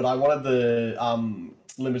game. But I wanted the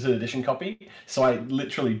limited edition copy, so I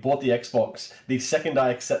literally bought the Xbox. The second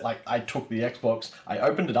I took the Xbox, I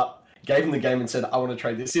opened it up, gave him the game, and said, "I want to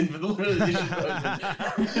trade this in for the limited edition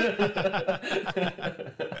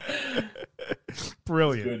version."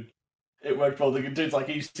 Brilliant. Good. It worked well. The dude's like,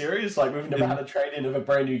 "Are you serious? Like, we've never had a trade-in of a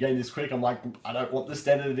brand new game this quick." I'm like, "I don't want the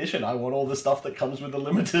standard edition. I want all the stuff that comes with the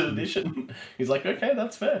limited edition." He's like, "Okay,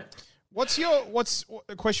 that's fair." What's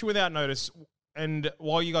a question without notice? And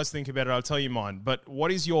while you guys think about it, I'll tell you mine. But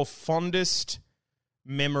what is your fondest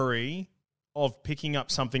memory of picking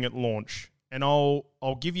up something at launch? And I'll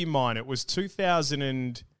give you mine. It was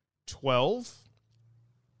 2012.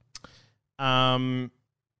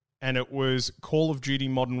 And it was Call of Duty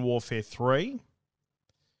Modern Warfare 3.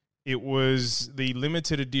 It was the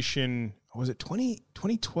limited edition. Was it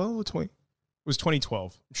 2012 or 20? It was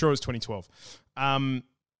 2012. I'm sure it was 2012.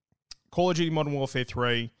 Call of Duty Modern Warfare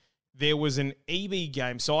 3, there was an EB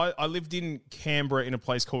game. So I lived in Canberra in a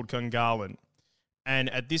place called Gungahlin. And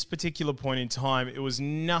at this particular point in time, it was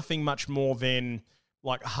nothing much more than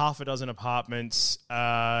like half a dozen apartments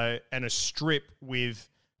and a strip with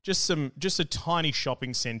just a tiny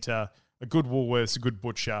shopping centre, a good Woolworths, a good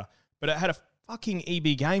butcher. But it had a fucking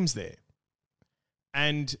EB Games there.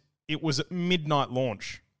 And it was at midnight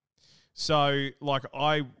launch. So, like,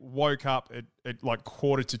 I woke up at like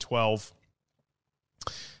 11:45,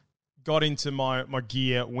 got into my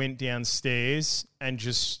gear, went downstairs, and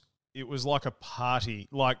just, it was like a party.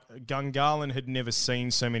 Like, Gungahlin had never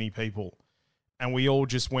seen so many people. And we all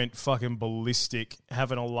just went fucking ballistic,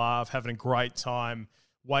 having a laugh, having a great time,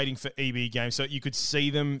 waiting for EB Games. So you could see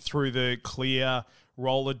them through the clear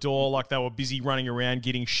roller door, like they were busy running around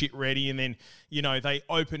getting shit ready. And then, you know, they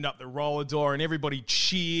opened up the roller door and everybody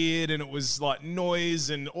cheered and it was like noise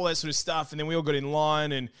and all that sort of stuff. And then we all got in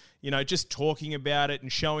line and, you know, just talking about it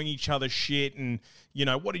and showing each other shit and, you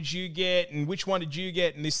know, what did you get and which one did you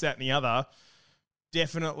get and this, that, and the other.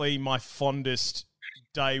 Definitely my fondest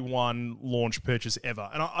day one launch purchase ever.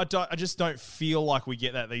 And I just don't feel like we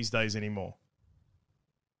get that these days anymore.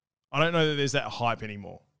 I don't know that there's that hype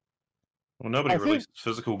anymore. Well, nobody releases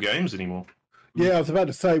physical games anymore. Yeah, I was about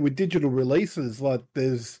to say, with digital releases, like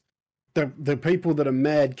there's the people that are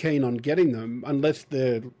mad keen on getting them, unless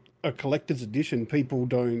they're a collector's edition, people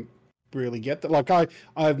don't really get that. Like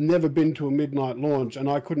I've never been to a midnight launch, and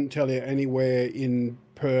I couldn't tell you anywhere in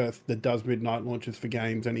Perth that does midnight launches for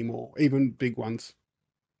games anymore, even big ones.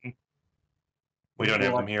 We don't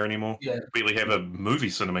have them here anymore. Yeah. We barely have a movie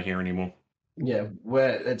cinema here anymore. Yeah,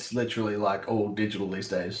 where it's literally like all digital these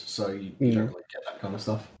days, so you don't really get that kind of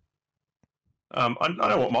stuff. I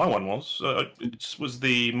know what my one was. It was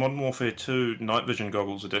the Modern Warfare 2 Night Vision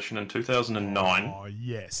Goggles edition in 2009. Oh,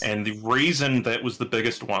 yes. And the reason that was the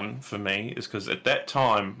biggest one for me is because at that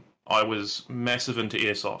time, I was massive into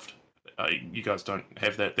airsoft. You guys don't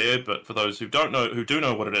have that there, but for those who do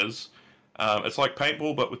know what it is, it's like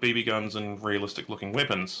paintball, but with BB guns and realistic-looking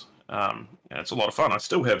weapons. And it's a lot of fun. I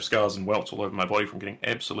still have scars and welts all over my body from getting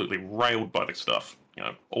absolutely railed by this stuff, you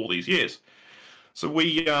know, all these years. So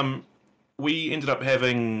we ended up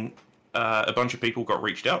having a bunch of people got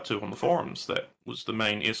reached out to on the forums. That was the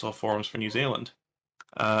main airsoft forums for New Zealand.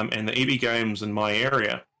 And the EB Games in my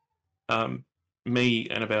area, me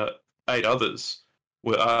and about 8 others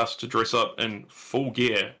were asked to dress up in full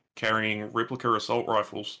gear, carrying replica assault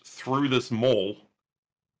rifles through this mall,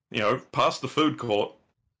 you know, past the food court,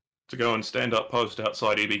 to go and stand up post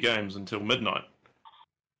outside EB Games until midnight.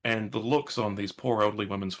 And the looks on these poor elderly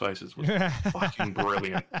women's faces was fucking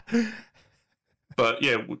brilliant. But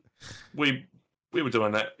yeah, we were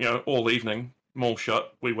doing that, you know, all evening. Mall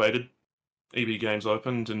shut, we waited. EB Games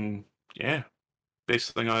opened, and yeah,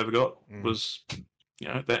 best thing I ever got was, you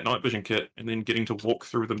know, that night vision kit, and then getting to walk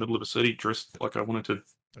through the middle of a city dressed like I wanted to.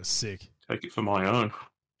 That's sick. Take it for my own.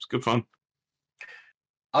 It's good fun.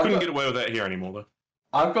 Couldn't get away with that here anymore, though.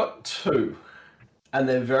 I've got 2, and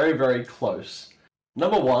they're very, very close.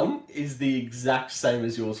 Number 1 is the exact same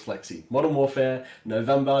as yours, Flexi. Modern Warfare,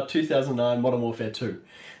 November 2009, Modern Warfare 2.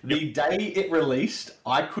 The day it released,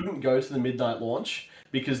 I couldn't go to the midnight launch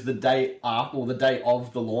because the day after, or the day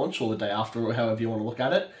of the launch, or the day after, or however you want to look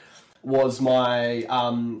at it, was my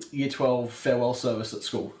Year 12 farewell service at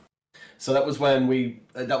school. So that was when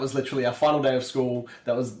that was literally our final day of school.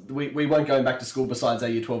 We weren't going back to school besides our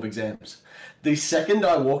Year 12 exams. The second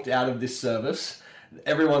I walked out of this service,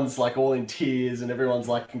 everyone's like all in tears and everyone's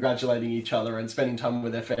like congratulating each other and spending time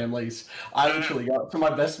with their families. I literally got up to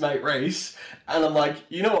my best mate Reese and I'm like,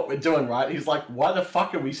 you know what we're doing, right? He's like, why the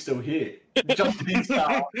fuck are we still here? Jumped in his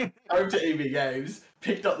car, drove to EB Games,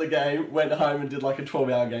 picked up the game, went home and did like a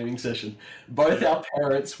 12-hour gaming session. Both our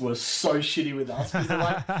parents were so shitty with us because they're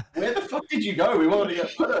like, where the fuck did you go? We wanted to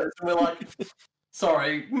get photos. And we're like,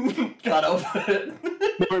 sorry, can't help it.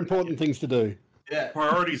 More important things to do. Yeah.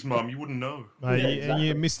 Priorities, Mum. You wouldn't know. Mate, Yeah, exactly. And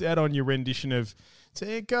you missed out on your rendition of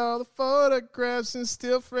 "Take all the photographs and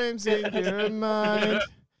still frames in your mind,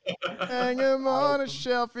 hang them on a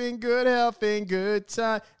shelf in good health and good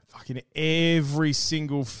time." Fucking every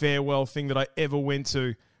single farewell thing that I ever went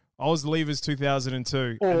to, I was Levers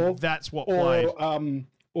 2002, and that's what played.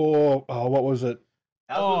 What was it?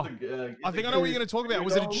 I think I know what you're going to talk about.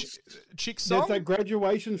 Was it a chick song? There's that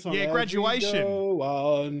graduation song. Yeah, Graduation. Go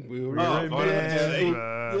on, we'll remember.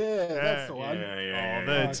 Yeah, that's the one. All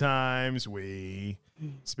the times we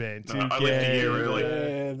spent together. I left a year early.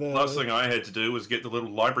 Yeah, Last thing I had to do was get the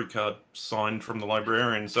little library card signed from the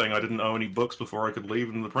librarian saying I didn't owe any books before I could leave,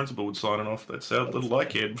 and the principal would sign it off. That's how little I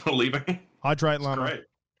cared for leaving. Hydrate, Lama. Great.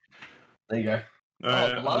 There you go.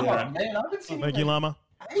 Llama, yeah. man, I haven't seen Thank him you, in Llama.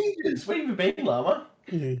 ages. Where have you been, Llama?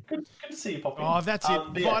 Yeah. Good to see you pop in. Oh, that's it.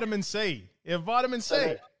 but yeah, Vitamin C. Yeah, vitamin C.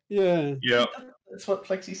 So Yeah. Yeah. that's what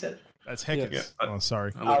Flexi said. That's Heckers. Yeah. Oh,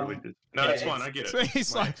 sorry. I literally did. No, yeah, it's fine. I get So it.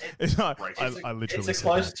 it's My- like, it's like It's I literally It's a said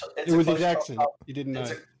close. that. It was his close accent. toss-up. You didn't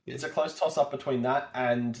know. It's a close toss up between that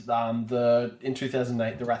and in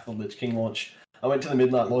 2008 the Wrath of the Lich King launch. I went to the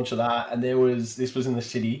midnight launch of that, and this was in the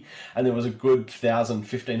city, and there was a good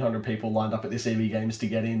 1,500 people lined up at this EV Games to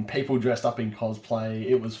get in. People dressed up in cosplay.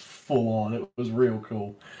 It was full on. It was real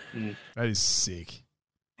cool. That is sick.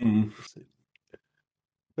 Mm.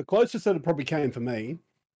 The closest that it probably came for me,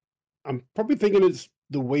 I'm probably thinking it's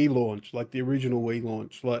the Wii launch, like the original Wii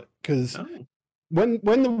launch, like because Oh. when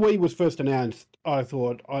the Wii was first announced, I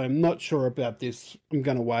thought I'm not sure about this. I'm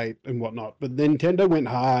gonna wait and whatnot. But Nintendo went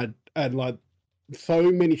hard, and like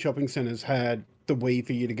so many shopping centers had the Wii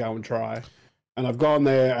for you to go and try. And I've gone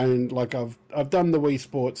there and like I've done the Wii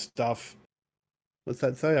Sports stuff. What's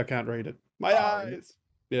that say? I can't read it. My eyes.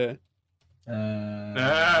 Yeah.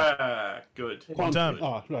 Good. Quantum.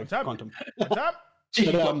 Oh, no, Tap. Quantum. Tap.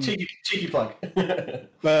 Cheeky, But, plug, cheeky plug.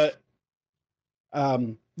 But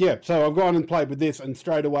yeah, so I've gone and played with this, and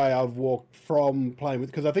straight away I've walked from playing with,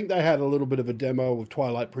 because I think they had a little bit of a demo of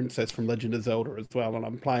Twilight Princess from Legend of Zelda as well, and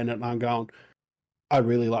I'm playing it and I'm going, I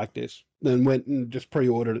really like this. Then went and just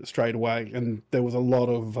pre-ordered it straight away, and there was a lot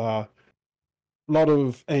of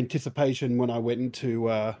anticipation when I went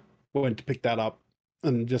to pick that up,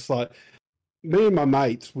 and just like me and my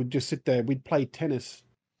mates would just sit there, we'd play tennis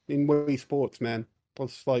in Wii Sports, man.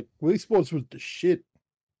 It's like Wii Sports was the shit.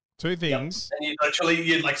 Two things. And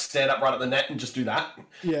you'd like stand up right at the net and just do that.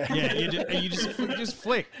 Yeah, Yeah, you just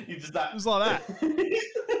flick. You just that. It was like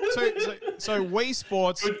that. So Wii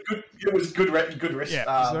Sports. Good. It was good wrist.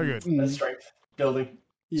 Yeah, so good. Strength building.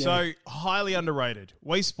 yeah. So highly underrated.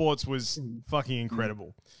 Wii Sports was fucking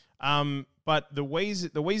incredible. But the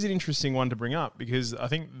Wii's an interesting one to bring up, because I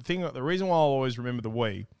think the reason why I'll always remember the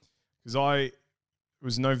Wii, because it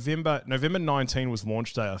was November 19 was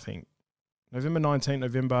launch day, I think. November 19,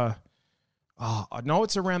 I know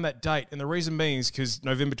it's around that date, and the reason being is because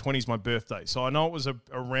November 20 is my birthday, so I know it was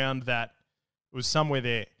around that, it was somewhere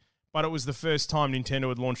there, but it was the first time Nintendo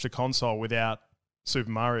had launched a console without Super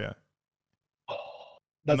Mario.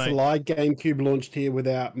 That's a lie. GameCube launched here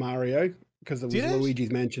without Mario because it was Did it?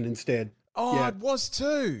 Luigi's Mansion instead. Oh, Yeah. it was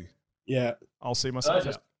too. Yeah. I'll see Can I myself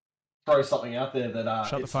just out. throw something out there that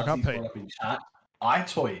Shut the it's fuck up, Fuzzy Pete. brought up in chat.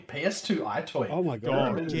 iToy, PS2 iToy. Oh my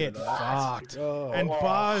God, god. get that. fucked. Oh. And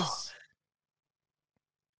Buzz,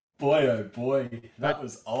 Boy, oh boy, that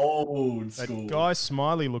was old that school. guy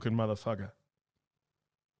Smiley looking motherfucker.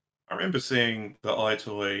 I remember seeing the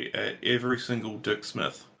iToy at every single Dick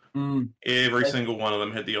Smith. Mm. Every single one of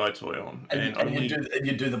them had the iToy on. And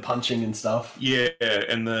you do the punching and stuff. Yeah,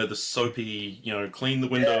 and the soapy, clean the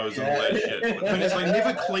windows and all that shit. But the thing is, they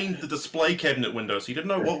never cleaned the display cabinet windows, so you didn't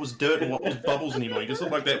know what was dirt and what was bubbles anymore. You just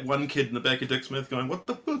looked like that one kid in the back of Dick Smith going, "What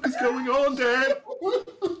the fuck is going on, Dad?"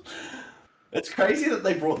 It's crazy that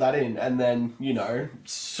they brought that in, and then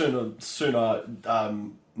sooner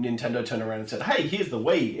Nintendo turned around and said, "Hey, here's the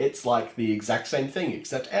Wii. It's like the exact same thing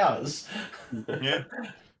except ours." Yeah.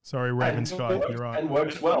 Sorry, Raven Sky, worked, you're right. and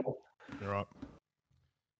works well. You're right.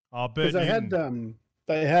 Oh, Because Bert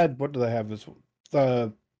they had what do they have? This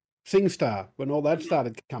the SingStar when all that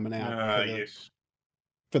started coming out Yes.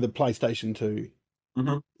 for the PlayStation 2.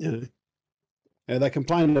 Mhm. Yeah. Yeah, they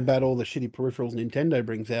complained about all the shitty peripherals Nintendo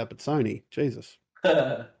brings out, but Sony, Jesus.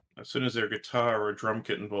 As soon as there's a guitar or a drum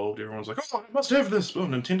kit involved, everyone's like, "Oh, I must have this." Oh,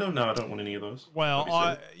 Nintendo? No, I don't want any of those. Well,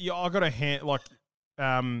 That'd be I got a hand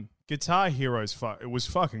Guitar Heroes. It was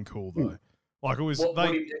fucking cool though. Like it was.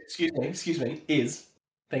 Excuse me.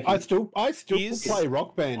 Thank you. I still Is- play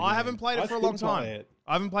Rock Band. I man. haven't played it I for a still long time. play it.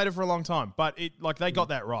 I haven't played it for a long time, but they got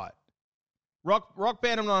that right. Rock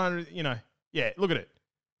Band. I'm not. Yeah. Look at it.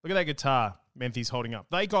 Look at that guitar. Menthy's holding up.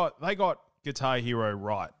 They got Guitar Hero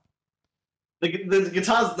right. The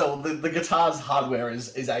guitars, though, the guitar's hardware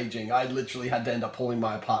is aging. I literally had to end up pulling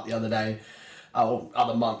mine apart the other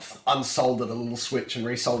month, unsoldered a little switch and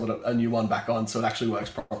resoldered a new one back on, so it actually works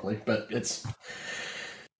properly. But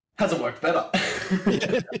hasn't worked better.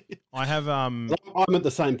 I have I'm at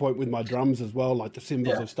the same point with my drums as well. Like the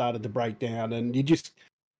cymbals have started to break down, and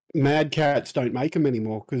Mad Cats don't make them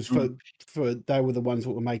anymore because for they were the ones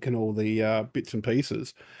that were making all the bits and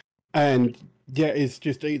pieces, and it's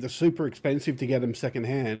just either super expensive to get them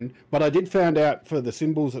secondhand. But I did find out for the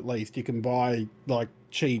cymbals at least you can buy like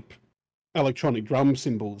cheap electronic drum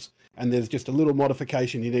cymbals, and there's just a little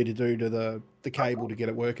modification you need to do to the cable to get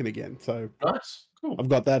it working again. So Nice. Cool. I've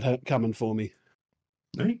got that coming for me.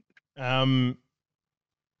 Neat.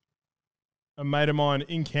 a mate of mine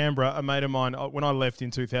in Canberra, when I left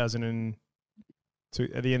in 2002,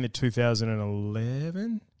 at the end of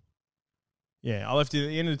 2011. Yeah, I left at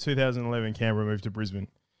the end of 2011. Canberra, moved to Brisbane,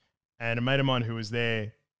 and a mate of mine who was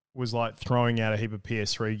there was like throwing out a heap of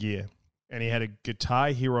PS3 gear, and he had a Guitar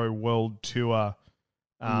Hero World Tour,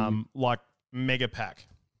 like mega pack,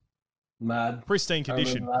 Mad. pristine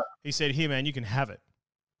condition. He said, "Here, man, you can have it."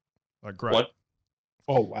 Like, great. What?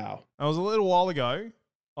 Oh, wow. I was a little while ago.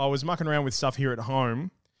 I was mucking around with stuff here at home.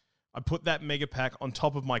 I put that mega pack on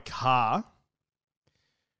top of my car.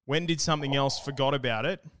 Went and did something else, forgot about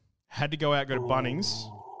it. Had to go out, go to Bunnings.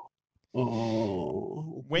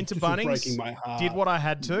 Went to this is Bunnings, breaking my heart. did what I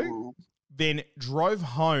had to, then drove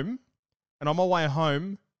home, and on my way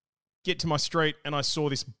home, get to my street, and I saw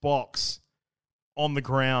this box on the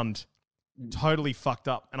ground, totally fucked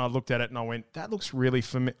up, and I looked at it and I went, that looks really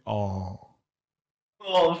familiar.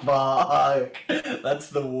 Oh, fuck. That's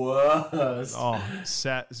the worst. Oh,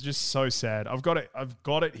 sad. It's just so sad. I've got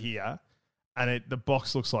it here, and the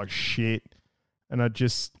box looks like shit, and it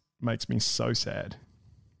just makes me so sad.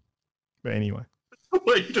 But anyway. The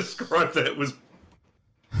way you described that was...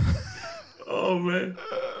 Oh, man.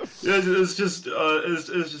 Yeah, it's just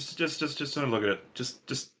don't look at it.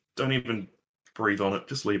 Just don't even breathe on it.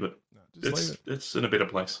 Just leave it. No, just leave it. It's in a better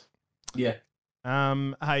place. Yeah.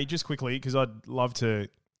 Hey, just quickly, because I'd love to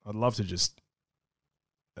just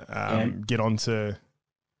get on to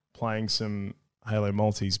playing some Halo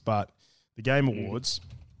multis, but the Game Awards,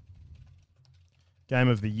 Game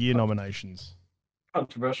of the Year nominations.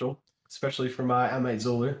 Controversial, especially from our mate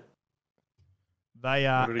Zulu. They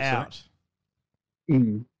are out.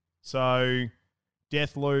 So,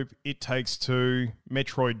 Deathloop, It Takes Two,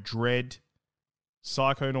 Metroid Dread,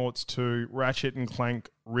 Psychonauts 2, Ratchet and Clank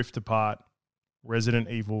Rift Apart, Resident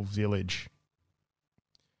Evil Village.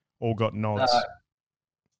 All got nods.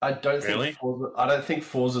 I don't think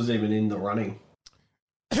Forza's even in the running.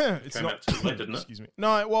 It's Came not out too late, didn't it? Excuse me.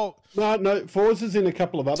 No, well, No, Forza's in a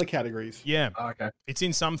couple of other categories. yeah. Oh, okay. It's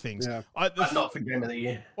in some things. Yeah. But not for Game of the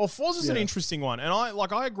Year. Well, Forza's an interesting one, and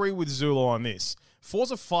I agree with Zulu on this.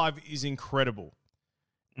 Forza 5 is incredible.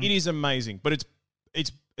 It is amazing, but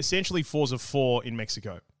it's essentially Forza 4 in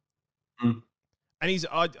Mexico. And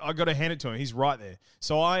I got to hand it to him. He's right there.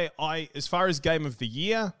 So I as far as Game of the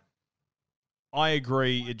Year, I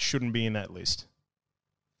agree it shouldn't be in that list.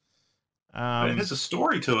 It has a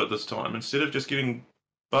story to it this time. Instead of just getting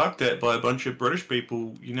barked at by a bunch of British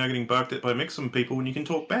people, you're now getting barked at by Mexican people, and you can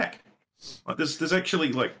talk back. Like there's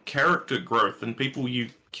actually like character growth and people you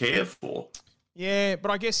care for. Yeah, but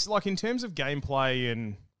I guess like in terms of gameplay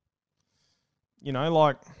and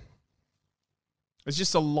like it's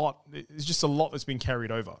just a lot. It's just a lot that's been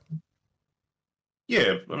carried over.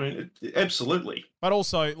 Yeah, I mean, absolutely. But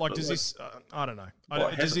also, like, does this? I don't know.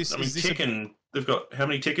 Tekken. They've got how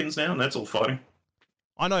many Tekkens now, and that's all fighting.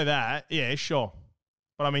 I know that. Yeah, sure.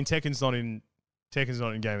 But I mean, Tekken's not in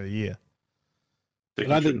Game of the Year.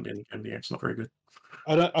 Tekken shouldn't be in Game of the Year. It's not very good.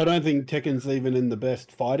 I don't think Tekken's even in the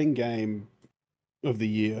best fighting game of the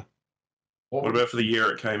year. What about for the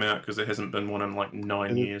year it came out? Because there hasn't been one in like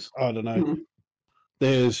 9 years. I don't know.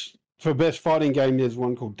 There's for best fighting game. There's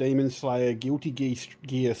one called Demon Slayer, Guilty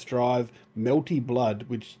Gear Strive, Melty Blood,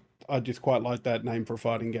 which I just quite like that name for a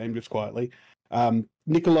fighting game. Just quietly,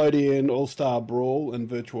 Nickelodeon All Star Brawl and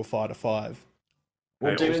Virtua Fighter 5.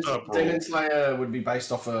 Well, Demon Slayer would be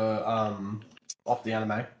based off the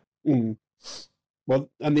anime. Well,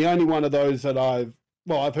 and the only one of those that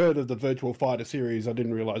I've heard of the Virtual Fighter series. I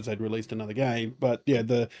didn't realize they'd released another game, but yeah,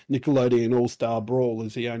 the Nickelodeon All Star Brawl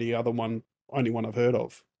is the only one I've heard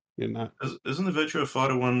of. Isn't the Virtua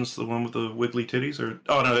Fighter ones the one with the wiggly titties? Or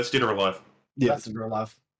no, that's Dead or Alive. Yeah, that's Dead or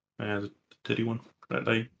Alive. Yeah, the titty one that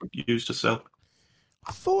they used to sell.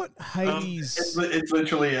 I thought Hades. It's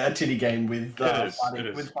literally a titty game with fighting.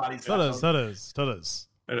 That is.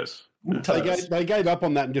 It is. They gave up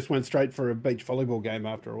on that and just went straight for a beach volleyball game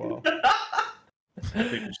after a while.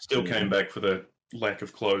 People still came back for the lack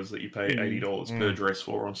of clothes that you pay $80 per dress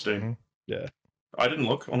for on Steam. Yeah. I didn't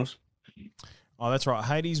look, honest. Oh, that's right.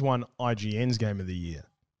 Hades won IGN's Game of the Year.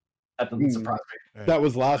 That doesn't surprise me. Yeah. That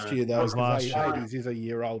was last year, though. That was last year. Hades is a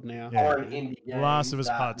year old now. Yeah. Or an indie game. Last of Us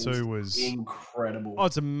Part 2 was incredible. Oh,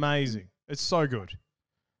 it's amazing. It's so good.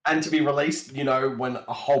 And to be released, when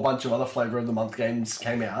a whole bunch of other Flavor of the Month games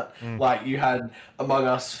came out, like you had Among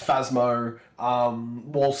Us, Phasmo,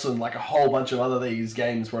 Walson, like a whole bunch of other these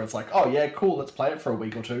games where it's like, oh yeah, cool, let's play it for a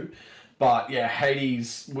week or two. But yeah,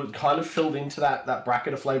 Hades was kind of filled into that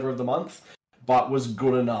bracket of Flavor of the Month, but was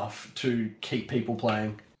good enough to keep people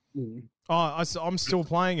playing. Oh, I'm still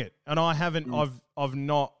playing it, and I haven't. I've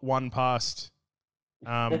not won past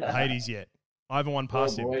Hades yet. I haven't won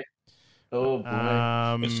past him. Boy. Oh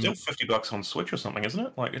boy. It's still $50 on Switch or something, isn't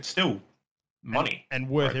it? Like, it's still money and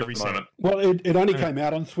worth right at every the cent. moment. Well, it only came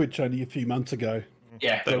out on Switch only a few months ago.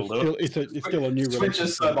 Yeah. That'll do it. It's still a new release. Switch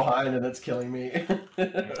is so behind and it's killing me.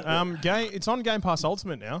 It's on Game Pass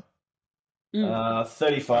Ultimate now.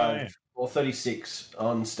 35 or 36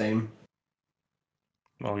 on Steam.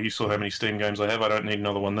 Well, you saw how many Steam games I have. I don't need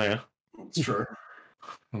another one there. It's true.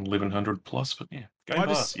 1,100 plus, but yeah. Game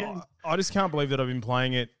Pass, yeah. I just can't believe that I've been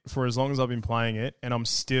playing it for as long as I've been playing it, and I'm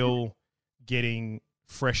still getting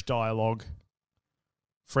fresh dialogue,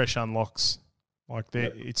 fresh unlocks. Like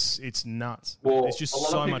it's nuts. Well, There's just a lot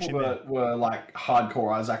so of much in people there. were like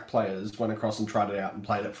hardcore Isaac players, went across and tried it out and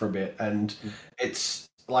played it for a bit, and it's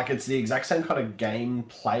the exact same kind of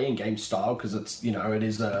gameplay and game style because it's it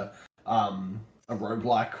is a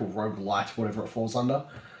roguelike or roguelite, whatever it falls under.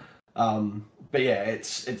 But yeah,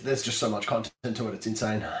 it's there's just so much content to it. It's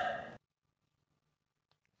insane.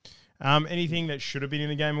 Anything that should have been in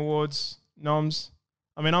the Game Awards, Noms?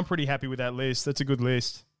 I mean, I'm pretty happy with that list. That's a good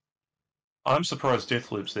list. I'm surprised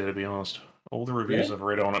Deathloop's there, to be honest. All the reviews I've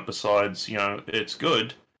read on it, besides, it's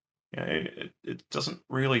good, it doesn't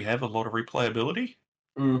really have a lot of replayability.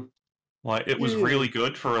 Like, it was really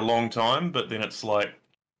good for a long time, but then it's like,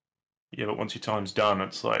 but once your time's done,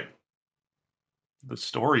 it's like, the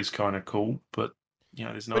story's kind of cool, but,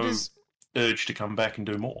 there's no urge to come back and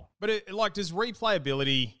do more. But, does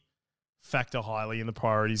replayability factor highly in the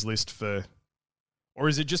priorities list or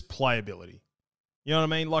is it just playability? You know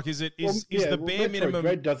what I mean? Like, is the bare minimum...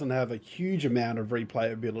 Dread doesn't have a huge amount of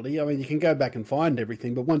replayability. I mean, you can go back and find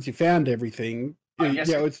everything, but once you found everything,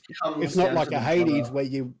 it's not like a Hades where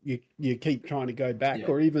you keep trying to go back,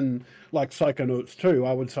 or even like Psychonauts 2.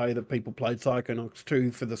 I would say that people played Psychonauts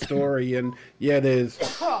 2 for the story, and there's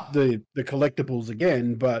the collectibles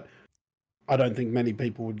again, but I don't think many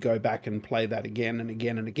people would go back and play that again and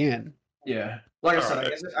again and again. Yeah. Like I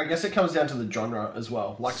said, I guess it comes down to the genre as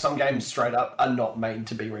well. Like, some games straight up are not made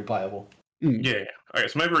to be replayable. Yeah. Okay,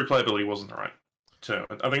 so maybe replayability wasn't the right term.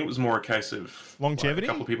 I think it was more a case of... longevity? Like,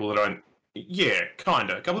 a couple of people that don't... Yeah, kind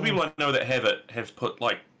of. A couple of people I know that have put,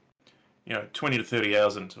 20 to 30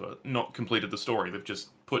 hours into it, not completed the story. They've just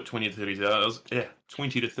put 20 to 30 hours...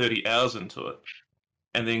 20 to 30 hours into it,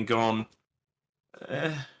 and then gone...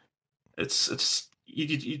 It's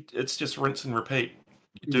just rinse and repeat.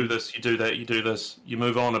 You do this, you do that, you do this, you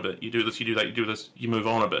move on a bit. You do this, you do that, you do this, you move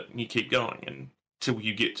on a bit, and you keep going until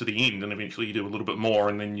you get to the end, and eventually you do a little bit more,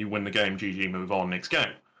 and then you win the game. GG, move on, next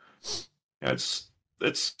game. It's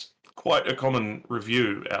quite a common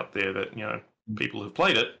review out there that people have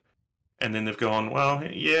played it, and then they've gone, well,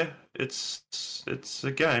 it's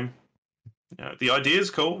a game. The idea is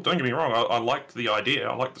cool. Don't get me wrong. I like the idea.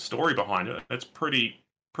 I like the story behind it. It's pretty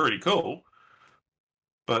cool.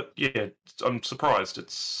 But I'm surprised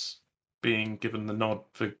it's being given the nod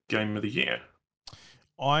for Game of the Year.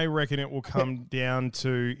 I reckon it will come down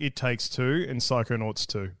to It Takes Two and Psychonauts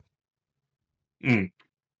 2.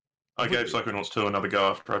 I gave Psychonauts 2 another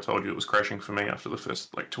go after I told you it was crashing for me after the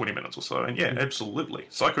first 20 minutes or so. And absolutely.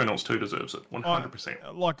 Psychonauts 2 deserves it,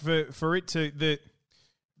 100%. Like for it to...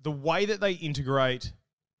 The way that they integrate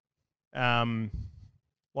mental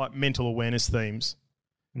awareness themes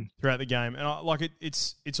throughout the game, and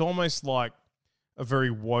it's almost like a very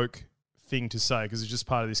woke thing to say because it's just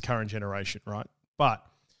part of this current generation, right? But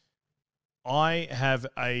I have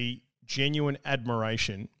a genuine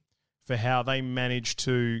admiration for how they managed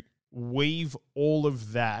to weave all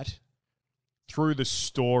of that through the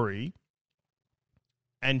story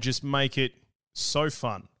and just make it so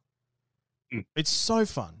fun. It's so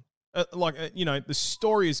fun. The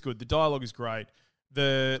story is good. The dialogue is great.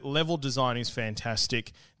 The level design is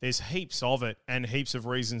fantastic. There's heaps of it and heaps of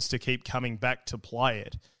reasons to keep coming back to play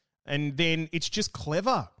it. And then it's just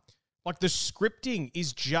clever. Like, the scripting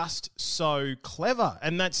is just so clever.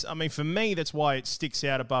 And for me, that's why it sticks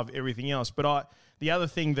out above everything else. But the other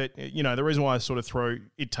thing that, the reason why I sort of throw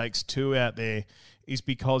It Takes Two out there is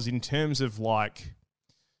because in terms of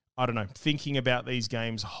thinking about these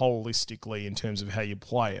games holistically in terms of how you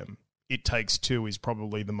play them, It Takes Two is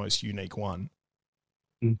probably the most unique one.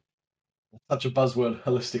 Such a buzzword,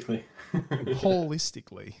 holistically.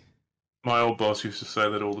 Holistically. My old boss used to say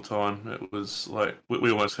that all the time. It was like,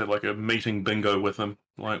 we almost had a meeting bingo with him.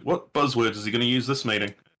 Like, what buzzwords is he going to use this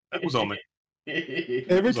meeting? That was on me.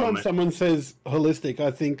 Every time someone says holistic,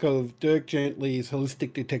 I think of Dirk Gently's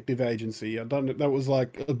Holistic Detective Agency. That was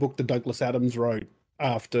like a book that Douglas Adams wrote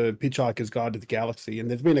after Hitchhiker's Guide to the Galaxy, and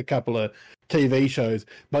there's been a couple of TV shows,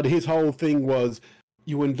 but his whole thing was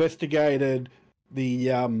you investigated the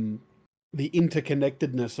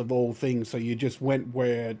interconnectedness of all things, so you just went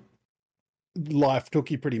where life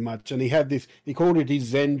took you pretty much. And he had this, he called it his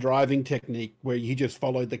Zen driving technique, where he just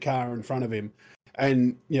followed the car in front of him.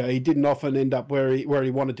 And, you know, he didn't often end up where he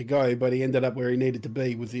wanted to go, but he ended up where he needed to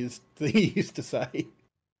be, was he used to say. That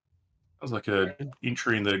was like a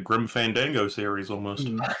entry in the Grim Fandango series almost.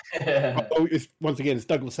 Once again, it's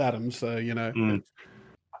Douglas Adams, so, you know,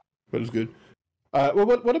 but it was good. Well,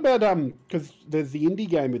 what about, because there's the Indie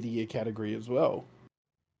Game of the Year category as well.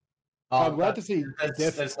 I'm glad to see.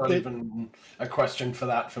 There's not even a question for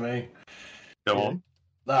that for me. Go on.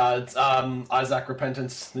 It's Isaac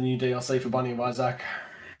Repentance, the new DLC for Binding of Isaac.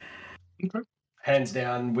 Okay. Hands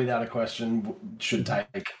down, without a question, should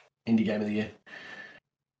take Indie Game of the Year.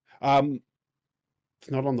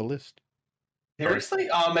 It's not on the list. Seriously?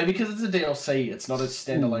 Maybe because it's a DLC. It's not a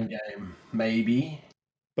standalone game. Maybe.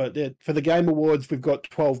 But for the Game Awards, we've got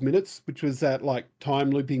 12 Minutes, which was that like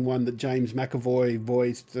time looping one that James McAvoy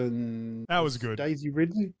voiced, and that was good. Daisy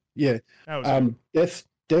Ridley, yeah. That was good.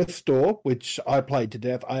 Death's Door, which I played to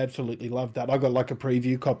death. I absolutely loved that. I got like a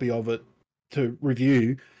preview copy of it to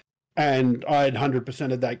review, and I had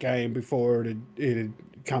 100% of that game before it had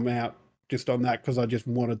come out, just on that, because I just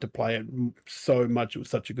wanted to play it so much. It was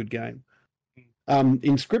such a good game.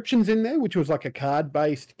 Inscription's in there, which was like a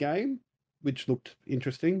card-based game, which looked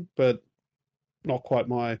interesting, but not quite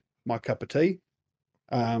my cup of tea.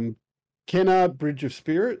 Kenna Bridge of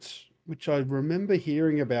Spirits, which I remember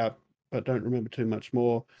hearing about, but don't remember too much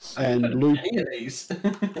more. And Loop. Any of these?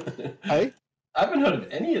 Hey, I haven't heard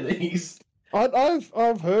of any of these.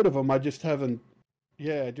 I've heard of them. I just haven't.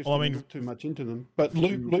 Yeah, just didn't look too much into them. But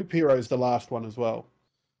Loop Hero is the last one as well.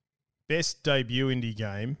 Best debut indie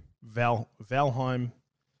game, Valheim.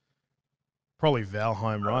 Probably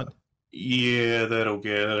Valheim, right? Yeah, that'll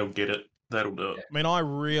get it. That'll do it. I mean, I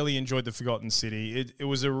really enjoyed The Forgotten City. It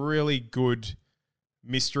was a really good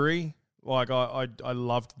mystery. Like, I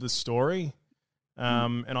loved the story.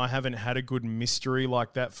 And I haven't had a good mystery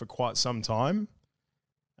like that for quite some time.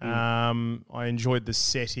 I enjoyed the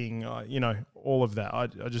setting, all of that. I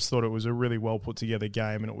just thought it was a really well put together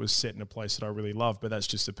game, and it was set in a place that I really love. But that's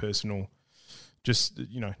just a personal,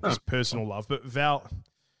 personal love. But there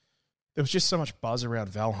was just so much buzz around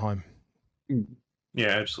Valheim. Yeah,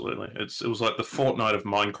 absolutely. It was like the Fortnite of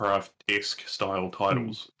Minecraft-esque style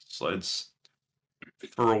titles. So it's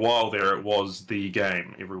for a while there, it was the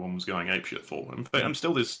game everyone was going apeshit for. In fact, I'm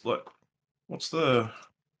still this like, so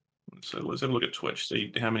let's have a look at Twitch,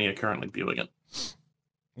 see how many are currently viewing it.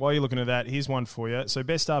 While you're looking at that, here's one for you. So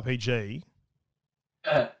best RPG.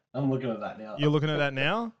 I'm looking at that now. You're looking at that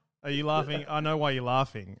now? Are you laughing? I know why you're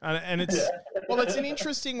laughing. And it's, well, it's an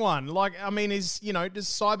interesting one. Like, I mean, does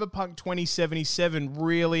Cyberpunk 2077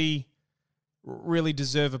 really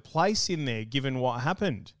deserve a place in there given what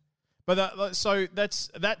happened? But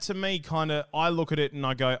that to me kind of, I look at it and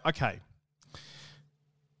I go, okay,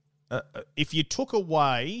 if you took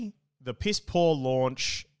away the piss poor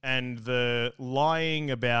launch and the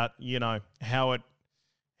lying about, how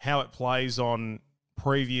it plays on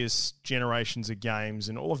previous generations of games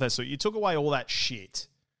and all of that, so you took away all that shit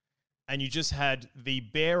and you just had the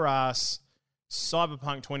bare ass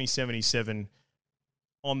Cyberpunk 2077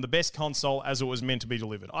 on the best console as it was meant to be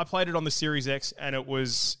delivered. I played it on the Series X and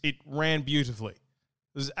it ran beautifully.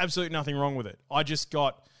 There's absolutely nothing wrong with it.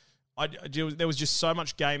 There was just so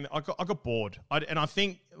much game. I got bored. And I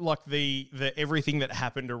think like the everything that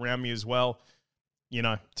happened around me as well,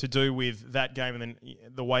 to do with that game and then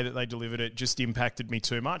the way that they delivered it just impacted me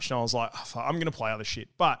too much. And I was like, oh, I'm going to play other shit.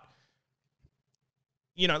 But,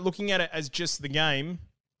 looking at it as just the game,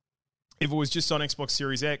 if it was just on Xbox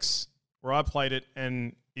Series X where I played it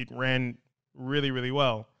and it ran really, really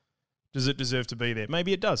well, does it deserve to be there?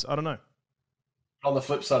 Maybe it does. I don't know. On the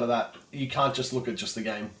flip side of that, you can't just look at just the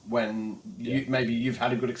game when maybe you've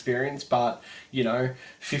had a good experience, but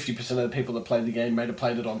 50% of the people that played the game may have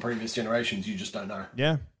played it on previous generations. You just don't know.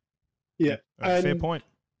 Yeah. Fair point.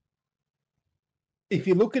 If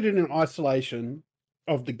you look at it in isolation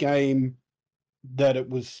of the game that it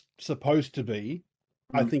was supposed to be,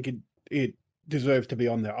 I think it deserves to be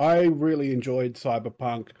on there. I really enjoyed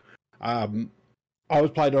Cyberpunk. I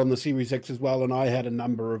was played on the Series X as well, and I had a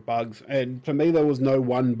number of bugs. And for me, there was no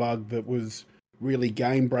one bug that was really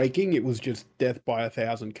game-breaking. It was just death by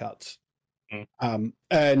 1,000 cuts.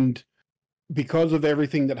 And because of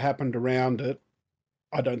everything that happened around it,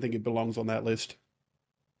 I don't think it belongs on that list.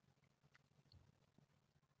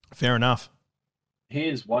 Fair enough.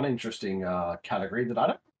 Here's one interesting category that I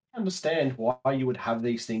don't understand why you would have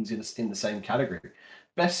these things in the same category.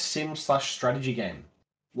 Best sim/strategy game.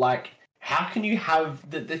 Like, how can you have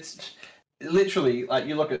that? literally, like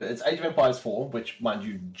you look at it's Age of Empires 4, which, mind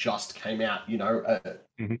you, just came out, a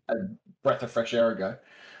breath of fresh air ago.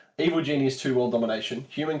 Evil Genius 2 World Domination,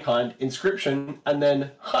 Humankind, Inscription, and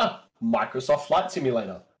then, Microsoft Flight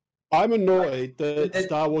Simulator. I'm annoyed that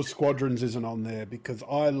Star Wars Squadrons isn't on there because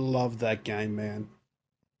I love that game, man.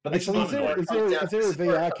 But this Actually, is there a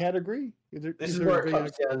VR category? This is where it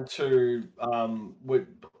comes down to, we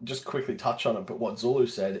just quickly touch on it, but what Zulu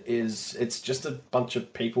said is it's just a bunch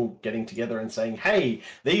of people getting together and saying, hey,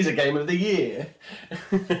 these are Game of the Year.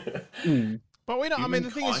 But we don't, I mean,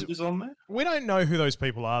 the thing is, on there? We don't know who those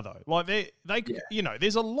people are, though. Like,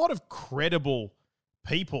 there's a lot of credible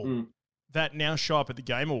people that now show up at the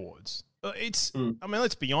Game Awards. I mean,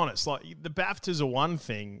 let's be honest. Like, the BAFTAs are one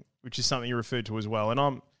thing, which is something you referred to as well, and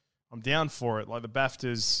I'm down for it. Like, the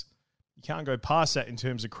BAFTAs, you can't go past that in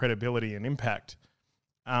terms of credibility and impact.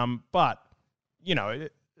 But,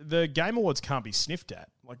 the Game Awards can't be sniffed at.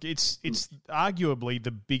 Like, it's arguably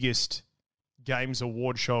the biggest games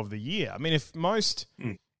award show of the year. I mean, if most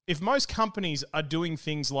companies are doing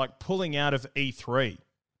things like pulling out of E3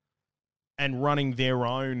 and running their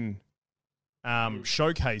own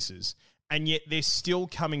showcases, and yet they're still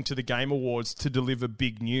coming to the Game Awards to deliver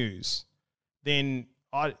big news, then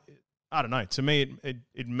I don't know. To me,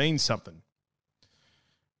 it means something.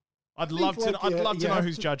 I'd love to know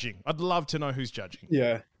who's judging. I'd love to know who's judging.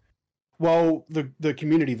 Yeah. Well, the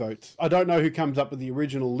community votes. I don't know who comes up with the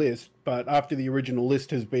original list, but after the original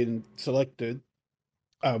list has been selected,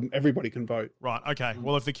 everybody can vote. Right. Okay.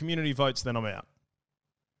 Well, if the community votes, then I'm out.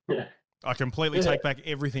 Yeah. I completely take back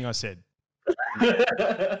everything I said.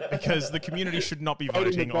 Because the community should not be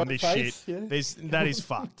voting on this shit. Yeah. That is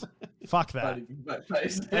fucked. Fuck that.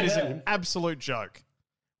 That is an absolute joke.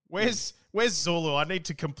 Where's Zulu? I need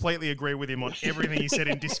to completely agree with him on everything he said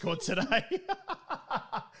in Discord today.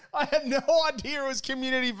 I had no idea it was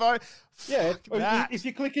community vote. Yeah, if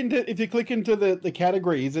you click into the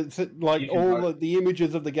categories, it's like all the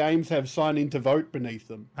images of the games have sign in to vote beneath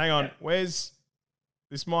them. Hang on, where's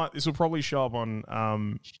this? This will probably show up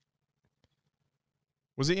on.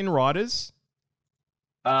 Was it in Riders?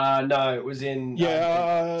 No, it was in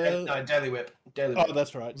Daily Whip. Oh,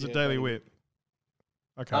 that's right. Was it Daily Whip?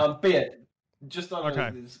 Okay. But yeah, just on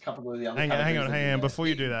there's a couple of the other. Hang on. Before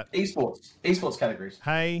you do that, esports categories.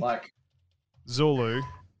 Hey, Zulu.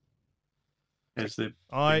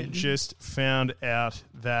 I just found out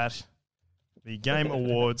that the Game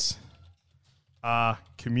Awards are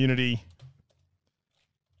community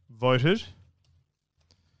voted.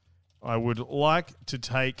 I would like to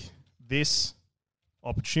take this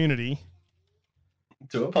opportunity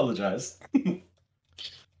to apologize.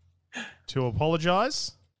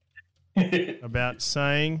 About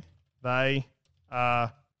saying they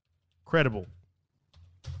are credible.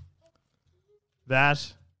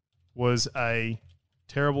 That was a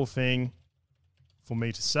terrible thing for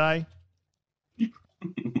me to say.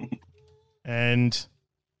 And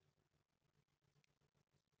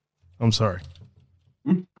I'm sorry.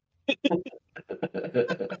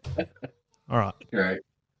 All right. Right.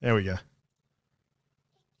 There we go.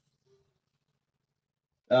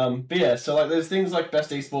 But yeah, so there's things like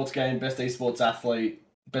best esports game, best esports athlete,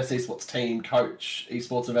 best esports team, coach,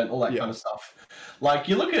 esports event, all that kind of stuff. Like,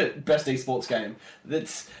 you look at best esports game,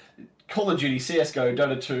 that's Call of Duty, CSGO,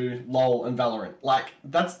 Dota 2, LoL, and Valorant. Like,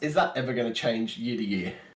 is that ever going to change year to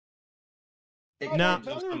year?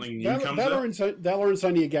 Valorant's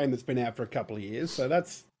only a game that's been out for a couple of years, so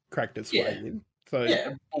that's cracked its way in. So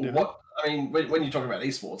yeah, when you talk about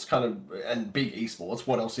esports, and big esports,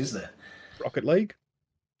 what else is there? Rocket League.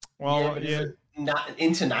 Well,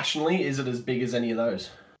 internationally, is it as big as any of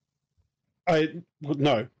those?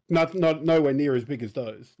 No, not nowhere near as big as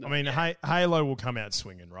those. No. I mean, Halo will come out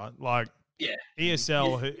swinging, right? Like,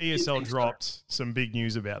 ESL dropped some big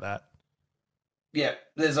news about that. Yeah,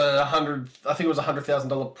 there's I think it was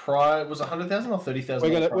 $100,000 prize. Was it $100,000 or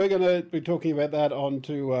 $30,000? We're gonna be talking about that on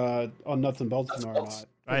Nuts and Bolts tomorrow night.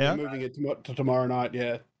 We're moving it to tomorrow night.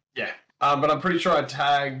 Yeah. Yeah, but I'm pretty sure I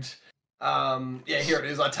tagged. Here it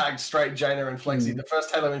is. I tagged Straight, Jaina, and Flexi. The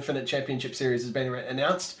first Halo Infinite Championship Series has been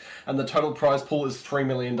announced, and the total prize pool is $3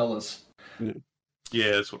 million.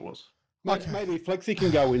 Yeah, that's what it was. Maybe Flexi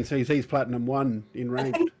can go in since he's Platinum 1 in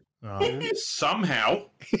ranked. Somehow.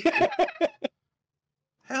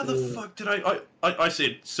 How the fuck did I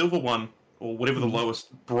said silver 1 or whatever the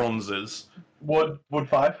lowest bronze is. Wood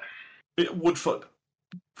 5. Wood 5.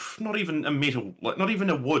 Not even a metal, not even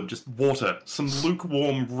a wood, just water. Some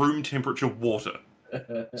lukewarm room temperature water.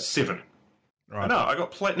 7. Right. No, I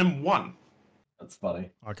got Platinum 1. That's funny.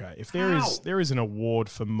 Okay, if there is an award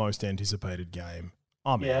for most anticipated game,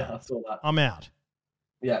 I'm out. I saw that. I'm out.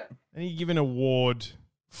 Yeah. And you give an award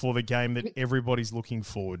for the game that everybody's looking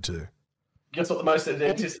forward to. Guess what the most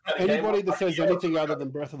anticipated Anybody that says anything other than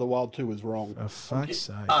Breath of the Wild 2 is wrong. For fuck's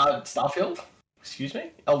sake. Starfield? Excuse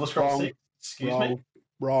me? Elder Scrolls 6? Excuse me?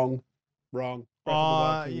 Wrong.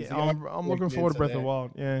 Yeah, I'm looking forward to Breath of the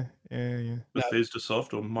Wild. Yeah. Bethesda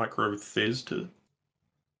Soft or Microthesda?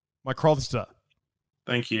 Microthesda.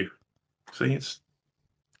 Thank you. See,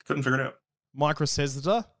 couldn't figure it out.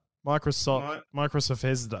 Microthesda? Microsoft.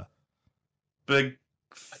 Big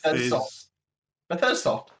Bethesda.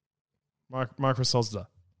 Bethesda.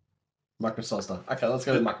 Microsoft. Okay, let's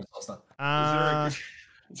go with Microsoft.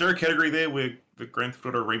 Is there a category there where the Grand Theft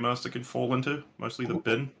Auto remaster can fall into? Mostly the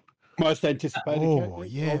bin? Most anticipated game?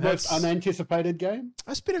 Yeah. Most unanticipated game?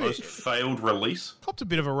 That's a bit of Most failed release? Copped a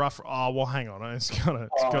bit of a rough... Oh, well, hang on. It's got a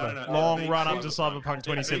long run up to Cyberpunk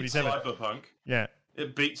 2077. Cyberpunk. Yeah.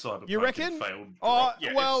 It beat Cyberpunk. You reckon? Failed.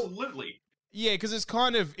 Yeah, well... Absolutely. Yeah, because it's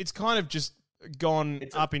kind of just gone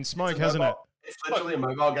up in smoke, hasn't it? It's literally a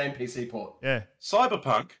mobile game PC port. Yeah.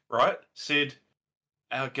 Cyberpunk, right, said,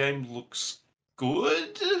 our game looks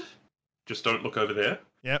good. Just don't look over there.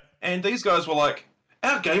 Yep. And these guys were like,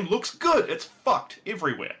 our game looks good. It's fucked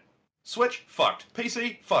everywhere. Switch, fucked.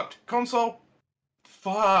 PC, fucked. Console,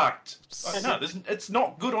 fucked. No, it's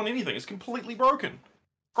not good on anything. It's completely broken.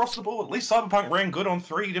 Across the board. At least Cyberpunk ran good on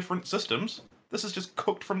 3 different systems. This is just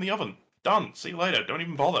cooked from the oven. Done. See you later. Don't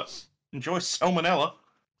even bother. Enjoy salmonella.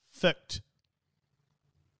 Fucked.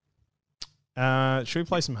 Should we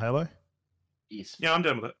play some Halo? Yes. Yeah, I'm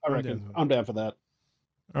done with it. I reckon. I'm down for that.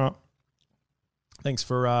 All right. Thanks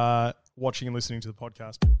for watching and listening to the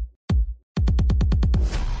podcast.